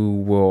somebody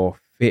who will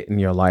fit in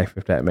your life,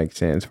 if that makes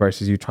sense,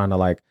 versus you trying to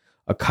like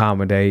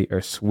accommodate or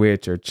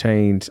switch or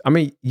change. I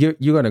mean, you're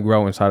going to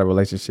grow inside a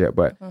relationship,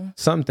 but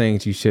some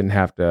things you shouldn't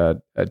have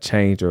to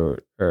change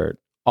or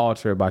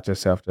alter about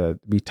yourself to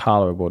be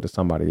tolerable to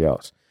somebody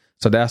else.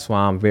 So that's why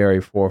I'm very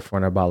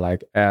forefront about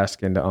like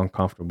asking the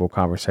uncomfortable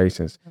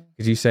conversations,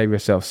 because you save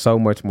yourself so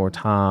much more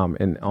time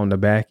and on the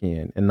back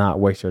end and not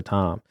waste your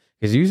time.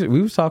 Because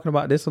we was talking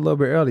about this a little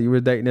bit earlier. You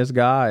were dating this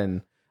guy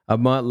and a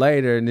month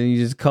later, and then you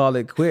just call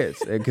it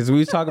quits. Because we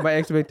was talking about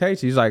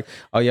expectations. He's like,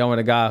 oh, yeah, I want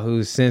a guy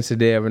who's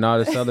sensitive and all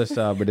this other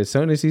stuff. But as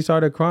soon as he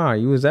started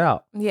crying, you was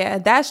out. Yeah,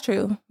 that's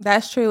true.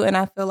 That's true. And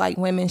I feel like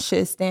women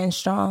should stand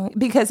strong,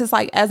 because it's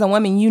like, as a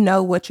woman, you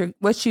know what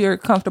you're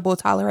comfortable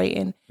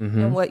tolerating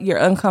and what you're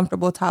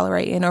uncomfortable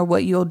tolerating, or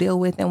what you'll deal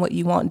with and what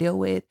you won't deal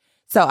with.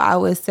 So I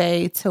would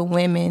say to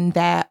women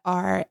that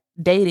are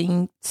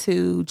dating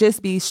to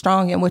just be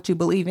strong in what you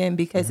believe in,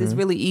 because it's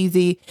really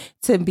easy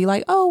to be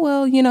like, oh,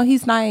 well,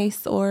 he's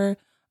nice, or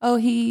oh,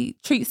 he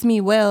treats me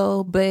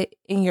well, but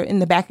in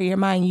the back of your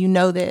mind, you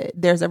know that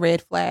there's a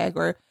red flag,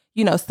 or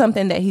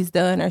something that he's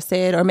done or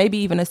said, or maybe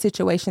even a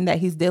situation that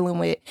he's dealing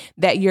with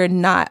that you're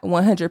not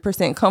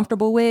 100%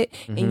 comfortable with,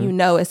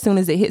 and as soon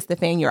as it hits the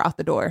fan, you're out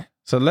the door.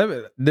 So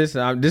this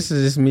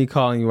is just me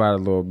calling you out a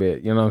little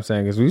bit, you know what I'm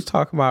saying? Because we was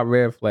talking about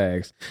red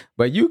flags,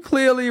 but you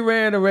clearly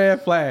ran a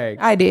red flag.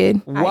 I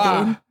did.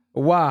 Why?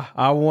 Why?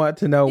 I want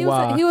to know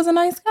why. He was a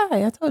nice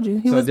guy. I told you.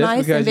 He was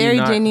nice and very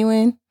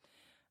genuine.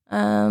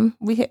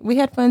 We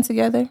had fun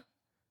together.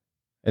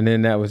 And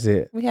then that was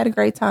it. We had a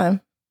great time.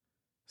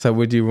 So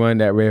would you run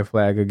that red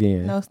flag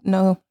again?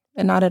 No,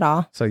 not at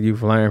all. So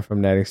you've learned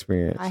from that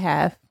experience. I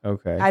have.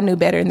 Okay. I knew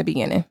better in the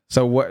beginning.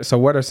 So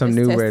what are some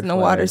new red flags? The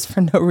waters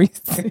for no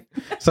reason.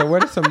 So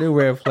what are some new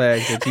red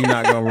flags that you're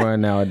not gonna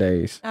run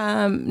nowadays?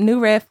 New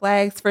red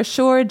flags for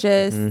sure.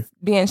 Just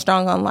being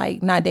strong on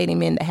like not dating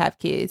men that have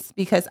kids,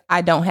 because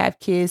I don't have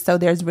kids. So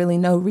there's really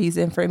no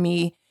reason for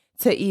me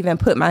to even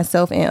put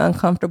myself in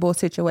uncomfortable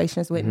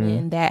situations with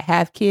men that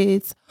have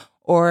kids,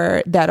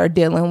 or that are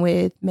dealing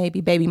with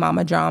maybe baby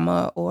mama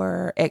drama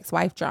or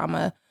ex-wife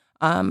drama,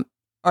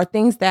 or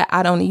things that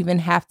I don't even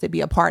have to be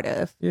a part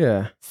of.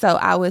 Yeah. So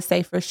I would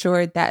say for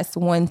sure that's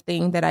one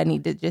thing that I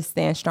need to just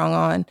stand strong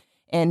on,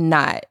 and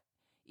not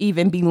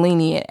even be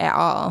lenient at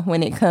all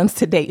when it comes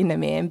to dating a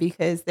man,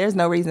 because there's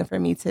no reason for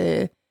me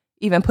to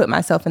even put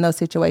myself in those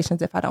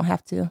situations if I don't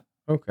have to.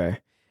 Okay.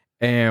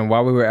 And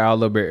while we were out a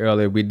little bit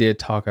earlier, we did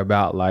talk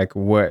about like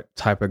what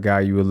type of guy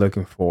you were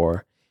looking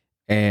for.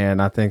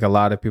 And I think a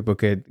lot of people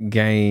could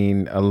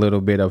gain a little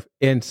bit of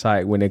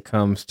insight when it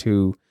comes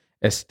to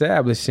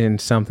establishing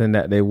something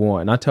that they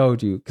want. And I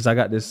told you, because I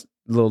got this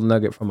little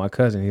nugget from my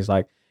cousin. He's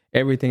like,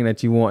 everything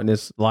that you want in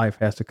this life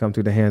has to come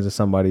through the hands of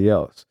somebody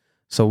else.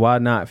 So why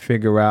not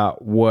figure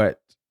out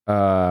what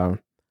the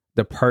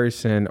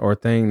person or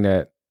thing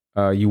that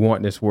you want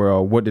in this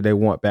world, what do they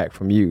want back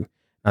from you?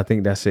 I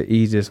think that's the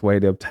easiest way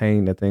to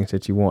obtain the things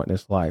that you want in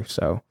this life.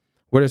 So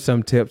what are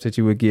some tips that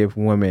you would give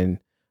women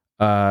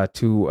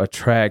to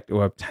attract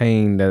or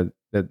obtain the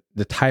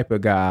type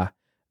of guy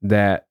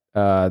that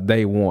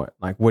they want?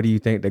 Like, what do you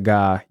think the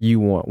guy you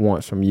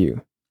wants from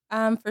you?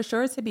 For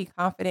sure, to be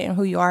confident in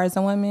who you are as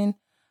a woman.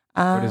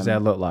 What does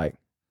that look like?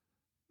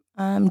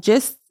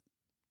 Just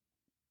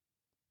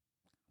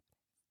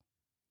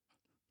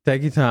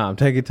take your time.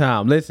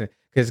 Listen,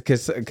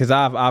 because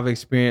I've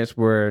experienced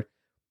where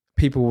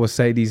people will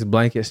say these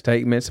blanket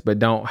statements but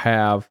don't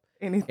have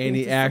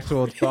any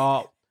actual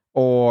thought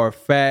or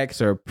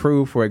facts or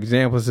proof or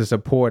examples to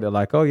support it.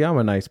 Like, oh yeah, I'm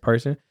a nice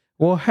person.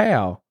 Well,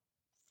 how?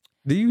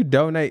 Do you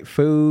donate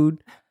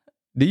food?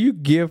 Do you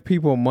give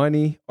people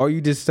money? Or are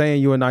you just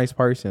saying you're a nice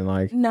person?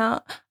 Like,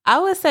 no, I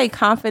would say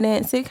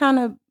confidence. It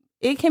can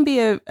be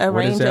a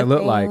range of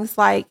things.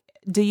 Like,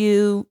 do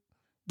you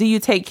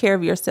take care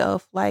of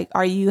yourself? Like,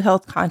 are you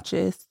health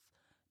conscious?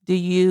 Do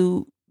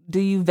you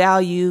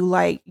value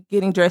like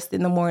getting dressed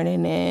in the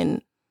morning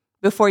and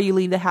before you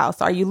leave the house?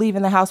 Are you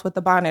leaving the house with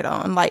the bonnet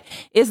on? Like,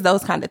 it's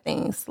those kind of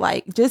things.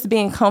 Like, just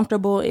being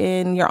comfortable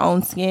in your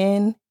own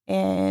skin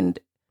and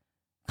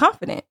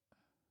confident.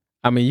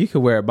 I mean, you could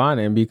wear a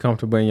bonnet and be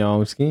comfortable in your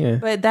own skin.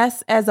 But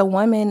that's, as a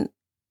woman,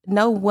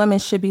 no woman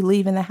should be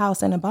leaving the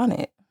house in a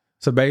bonnet.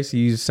 So basically,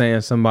 you're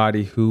saying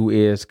somebody who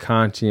is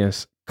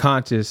conscious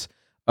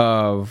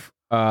of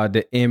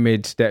the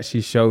image that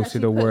she shows to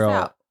the world.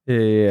 Out.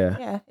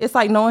 Yeah. It's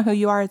like knowing who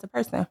you are as a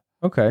person.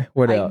 Okay.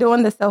 What else?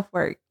 Doing the self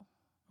work.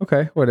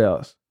 Okay. What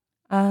else?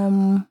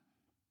 Let's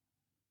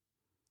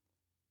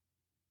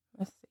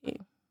see.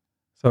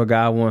 So a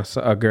guy wants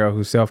a girl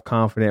who's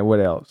self-confident. What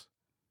else?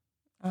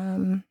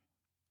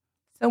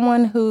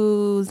 Someone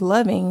who's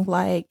loving.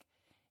 Like,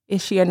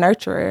 is she a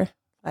nurturer?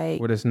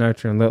 Like, what does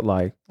nurturing look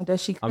like? Does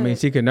she cook? I mean,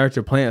 she can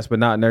nurture plants, but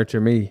not nurture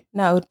me.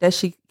 No. Can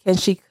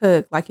she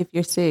cook? Like, if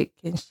you're sick,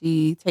 can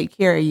she take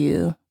care of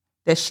you?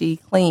 Does she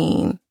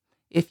clean?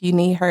 If you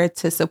need her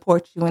to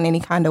support you in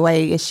any kind of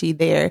way, is she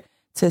there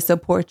to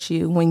support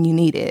you when you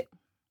need it?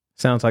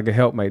 Sounds like a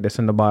helpmate that's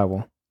in the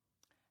Bible.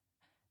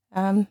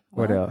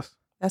 What else?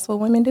 That's what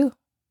women do.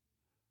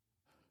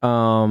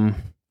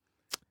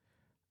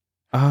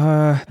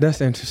 That's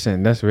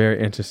interesting. That's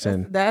very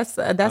interesting. That's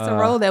a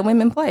role that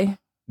women play.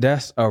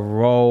 That's a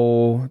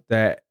role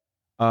that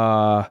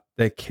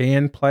they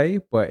can play,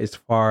 but as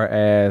far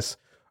as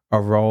a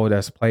role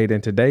that's played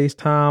in today's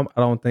time,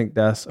 I don't think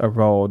that's a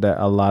role that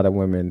a lot of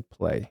women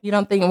play. You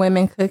don't think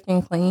women cook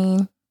and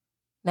clean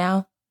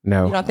now?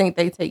 No. You don't think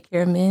they take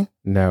care of men?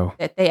 No.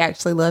 That they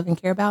actually love and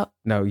care about?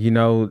 No.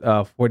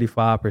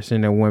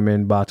 45% of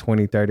women by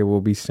 2030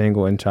 will be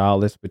single and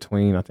childless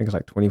between, I think it's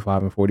like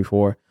 25 and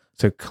 44.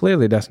 So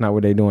clearly that's not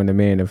what they're doing to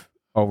men if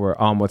over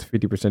almost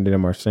 50% of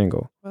them are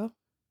single. Well,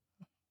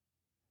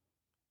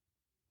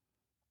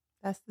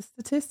 that's the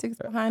statistics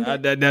behind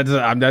it. I'm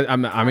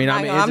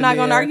not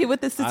going to argue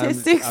with the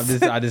statistics.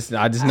 I just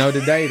know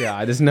the data.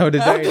 I just know the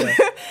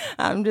data.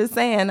 I'm just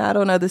saying I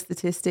don't know the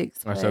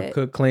statistics. All right, so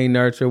cook, clean,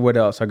 nurture. What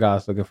else are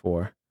guys looking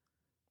for?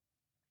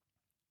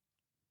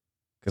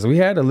 Because we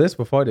had a list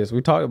before this.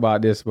 We talked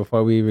about this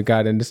before we even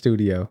got in the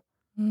studio.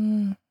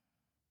 I'll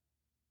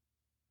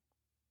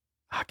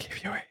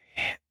give you a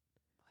hint.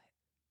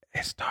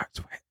 It starts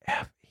with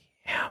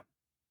F-E-M.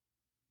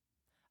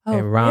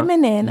 Oh,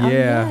 feminine.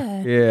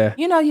 Yeah, yeah.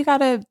 You know, you got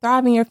to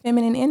thrive in your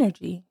feminine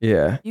energy.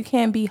 Yeah. You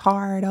can't be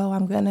hard. Oh,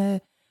 I'm going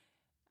to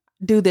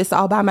do this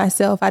all by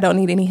myself. I don't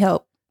need any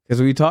help.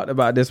 Because we talked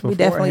about this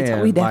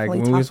beforehand. We definitely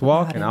when we was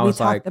walking, I was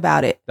like,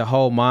 about it. The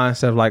whole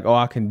mindset of like, oh,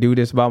 I can do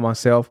this by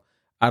myself.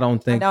 I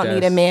don't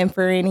need a man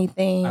for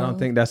anything. I don't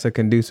think that's a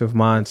conducive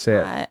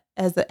mindset.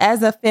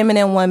 As a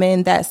feminine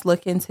woman that's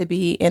looking to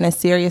be in a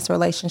serious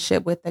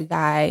relationship with a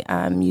guy,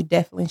 you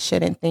definitely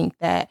shouldn't think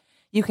that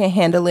you can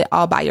handle it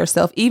all by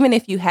yourself. Even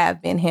if you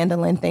have been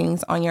handling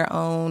things on your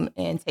own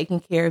and taking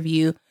care of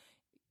you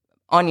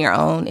on your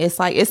own, it's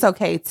like it's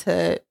okay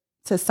to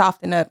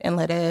soften up and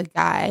let a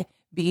guy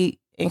be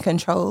in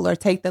control or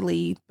take the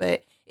lead.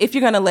 But if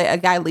you're going to let a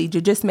guy lead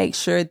you, just make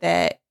sure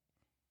that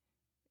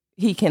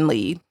he can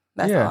lead.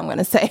 That's all I'm going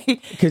to say.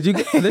 Because you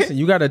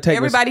got to take...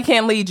 Everybody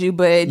can't lead you,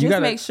 but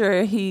just make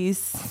sure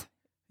he's...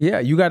 Yeah,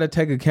 you got to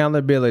take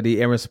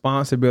accountability and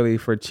responsibility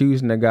for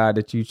choosing the guy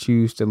that you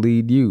choose to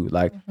lead you.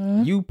 Like,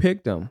 you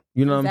picked him.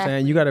 You know what I'm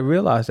saying? You got to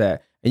realize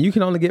that. And you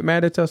can only get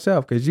mad at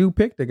yourself because you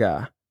picked the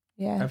guy.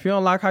 Yeah. If you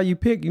don't like how you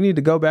pick, you need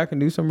to go back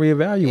and do some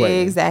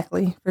reevaluating.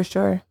 Exactly, for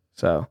sure.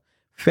 So,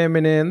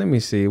 feminine, let me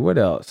see. What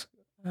else?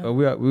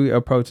 We're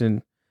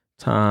approaching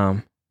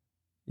time.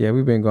 Yeah,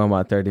 we've been going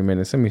about 30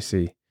 minutes. Let me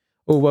see.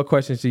 Oh, what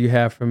questions do you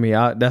have for me?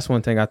 That's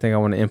one thing I think I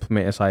want to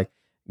implement. It's like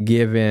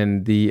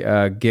giving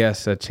the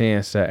guests a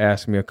chance to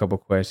ask me a couple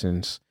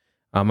questions.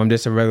 I'm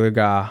just a regular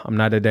guy. I'm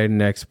not a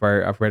dating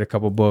expert. I've read a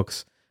couple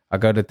books. I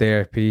go to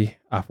therapy.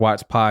 I've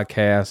watched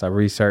podcasts. I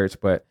research,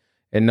 but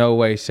in no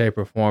way, shape,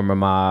 or form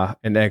am I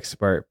an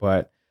expert.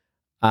 But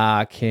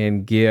I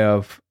can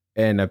give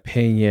an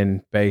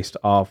opinion based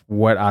off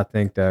what I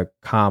think the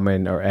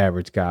common or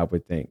average guy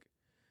would think.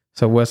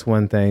 So what's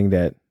one thing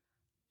that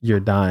you're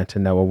dying to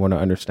know or want to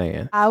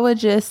understand? I would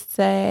just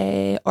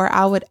say, or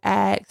I would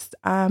ask,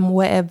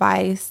 what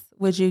advice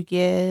would you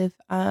give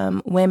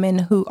women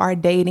who are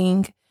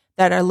dating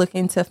that are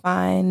looking to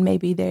find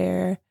maybe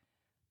their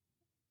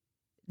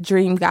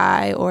dream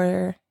guy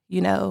or,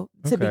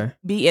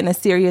 be in a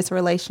serious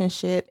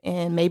relationship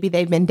and maybe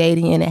they've been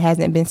dating and it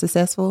hasn't been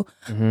successful.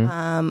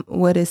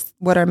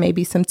 What are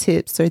maybe some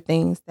tips or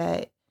things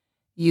that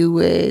you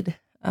would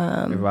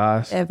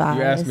Advice. You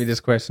asked me this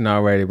question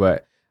already,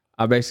 but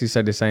I basically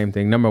said the same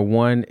thing. Number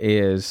one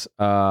is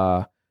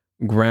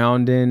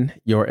grounding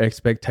your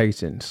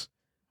expectations.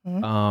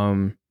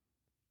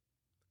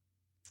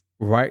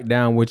 Write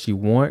down what you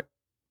want,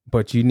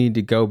 but you need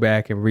to go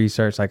back and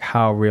research like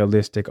how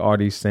realistic are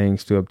these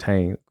things to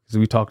obtain. Because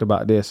we talked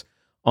about this.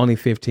 Only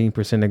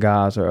 15% of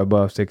guys are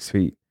above 6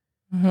 feet.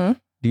 Do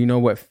you know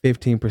what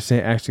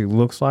 15% actually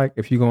looks like?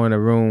 If you go in a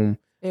room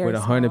with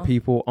 100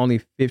 people, only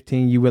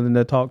 15 you willing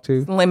to talk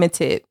to? It's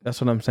limited. That's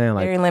what I'm saying.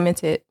 Like, very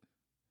limited.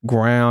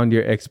 Ground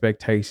your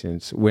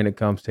expectations when it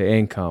comes to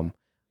income.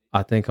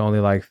 I think only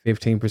like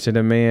 15%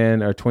 of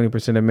men or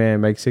 20% of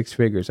men make 6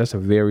 figures. That's a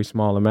very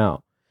small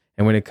amount.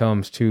 And when it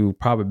comes to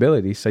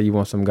probability, say you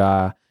want some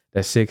guy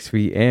that's 6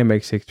 feet and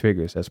makes 6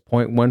 figures. That's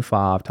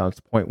 0.15 times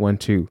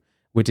 0.12,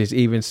 which is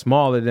even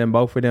smaller than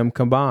both of them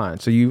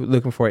combined. So you're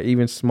looking for an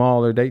even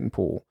smaller dating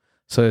pool.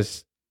 So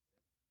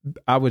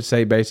I would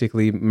say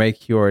basically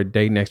make your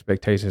dating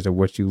expectations of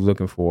what you're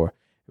looking for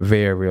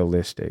very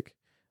realistic.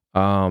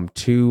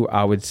 2,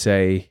 I would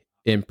say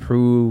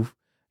improve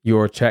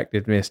your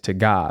attractiveness to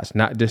guys,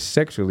 not just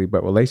sexually,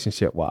 but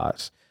relationship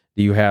wise.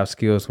 Do you have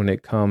skills when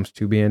it comes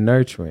to being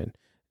nurturing?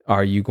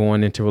 Are you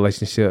going into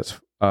relationships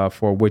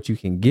for what you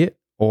can get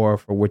or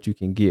for what you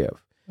can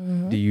give?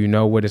 Do you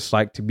know what it's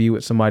like to be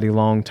with somebody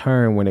long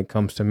term when it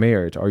comes to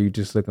marriage? Are you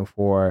just looking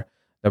for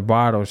the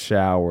bridal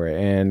shower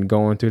and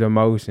going through the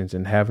motions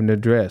and having the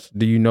dress?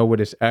 Do you know what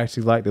it's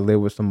actually like to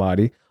live with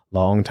somebody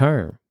long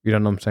term? You know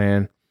what I'm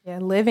saying? Yeah,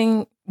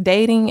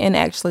 dating and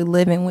actually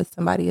living with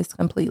somebody is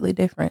completely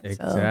different.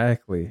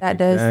 Exactly. So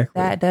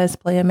that does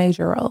play a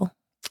major role.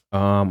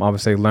 I would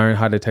say learn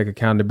how to take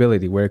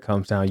accountability where it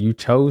comes down. You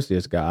chose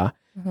this guy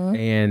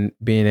and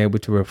being able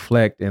to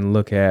reflect and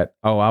look at,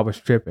 oh, I was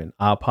tripping.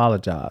 I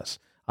apologize.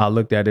 I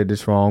looked at it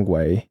this wrong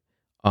way.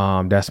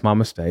 That's my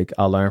mistake.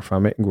 I'll learn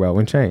from it and grow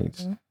and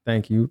change.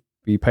 Thank you.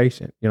 Be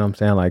patient. You know what I'm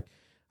saying? Like,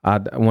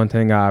 one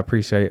thing I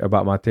appreciate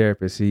about my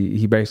therapist,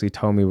 he basically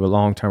told me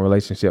long-term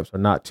relationships are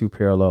not two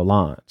parallel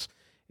lines.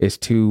 It's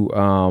two,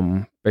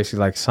 basically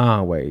like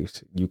sine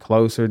waves. You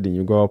closer, then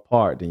you go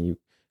apart, then you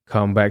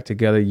come back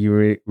together,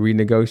 you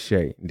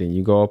renegotiate, then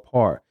you go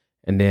apart.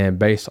 And then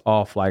based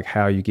off like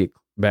how you get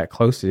back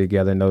closer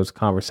together in those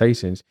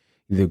conversations,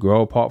 either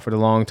grow apart for the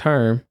long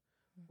term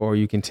or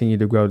you continue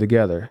to grow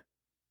together.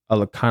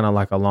 Kind of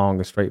like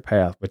along a straight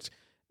path, which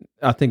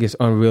I think it's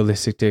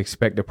unrealistic to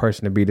expect the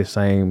person to be the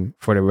same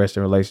for the rest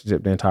of the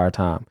relationship the entire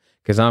time.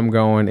 Because I'm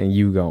going and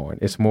you going.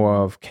 It's more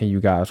of, can you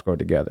guys grow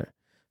together?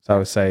 So I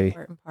would say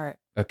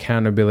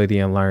accountability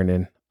and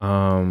learning.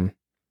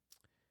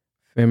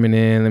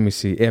 Feminine, let me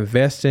see.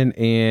 Investing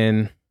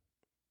in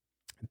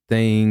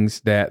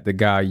things that the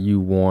guy you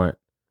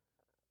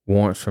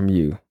wants from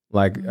you.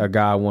 Like a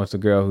guy wants a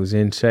girl who's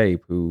in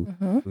shape,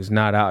 who's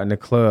not out in the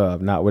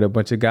club, not with a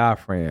bunch of guy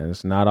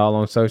friends, not all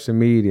on social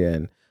media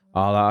and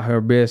all out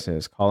her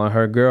business, calling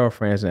her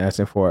girlfriends and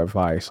asking for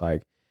advice.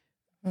 Like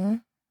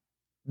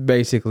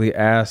basically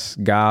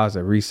ask guys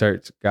to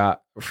research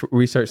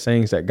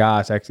things that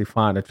guys actually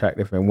find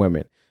attractive in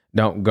women.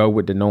 Don't go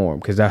with the norm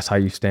because that's how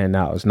you stand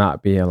out. It's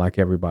not being like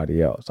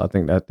everybody else. I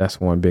think that's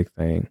one big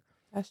thing.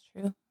 That's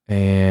true.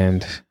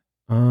 And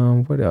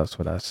what else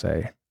would I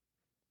say?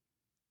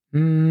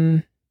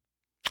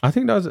 I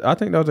think those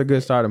are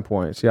good starting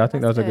points. Yeah, I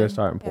think those are good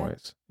starting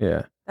points.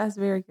 Yeah. That's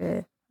very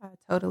good. I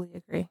totally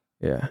agree.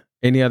 Yeah.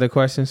 Any other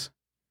questions?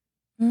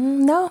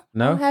 No. I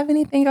don't have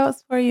anything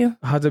else for you.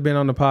 How's it been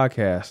on the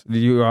podcast?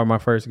 You are my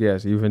first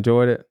guest. You've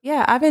enjoyed it?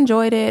 Yeah, I've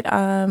enjoyed it.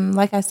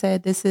 Like I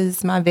said, this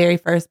is my very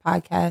first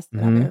podcast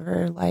that I've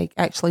ever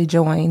actually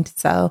joined.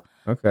 So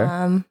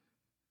okay.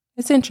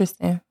 It's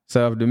interesting.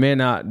 So if the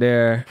men out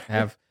there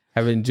have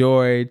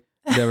enjoyed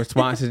the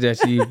responses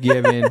that you've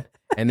given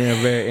and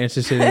they're very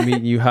interested in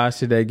meeting you, how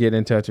should they get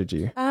in touch with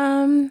you?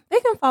 They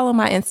can follow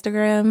my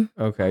Instagram.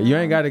 Okay. You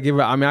ain't got to give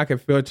it. I mean, I can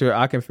filter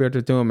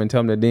to them and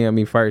tell them to DM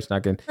me first and I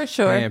can for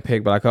sure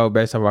handpick, but like, oh,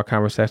 based on our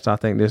conversation, I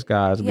think this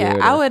guy's good. Yeah,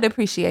 I would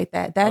appreciate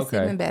that. That's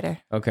even better.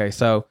 Okay.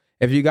 So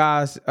if you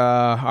guys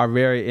are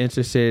very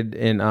interested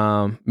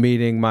in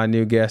meeting my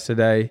new guest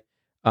today,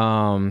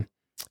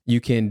 you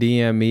can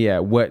DM me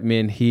at What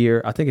Men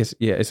Here. I think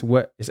it's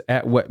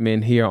at What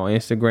Men Here on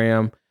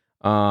Instagram.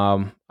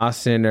 I'll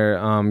send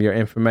her your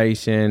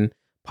information,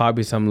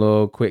 probably some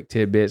little quick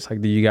tidbits like,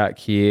 do you got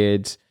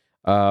kids?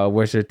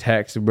 What's your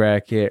tax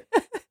bracket?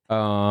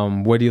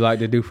 What do you like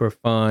to do for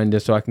fun?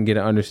 Just so I can get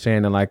an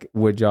understanding, like,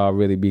 would y'all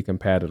really be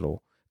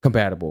compatible?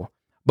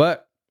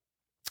 But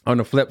on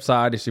the flip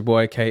side, it's your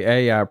boy KA.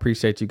 I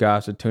appreciate you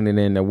guys for tuning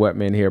in to What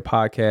Men Here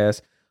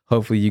podcast.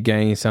 Hopefully you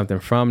gain something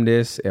from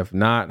this. If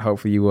not,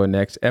 hopefully you will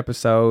next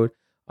episode.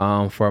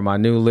 For my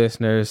new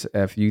listeners,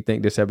 if you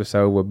think this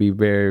episode will be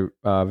very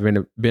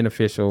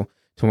beneficial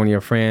to one of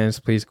your friends,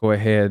 please go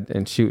ahead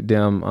and shoot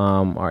them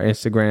our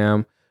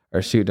Instagram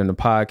or shoot them the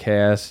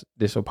podcast.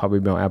 This will probably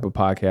be on Apple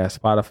Podcasts,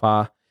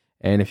 Spotify.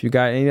 And if you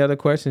got any other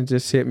questions,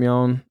 just hit me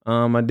on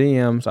my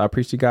DMs. I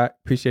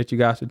appreciate you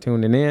guys for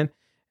tuning in.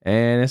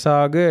 And it's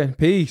all good.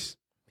 Peace.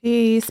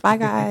 Peace. Bye,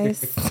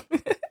 guys.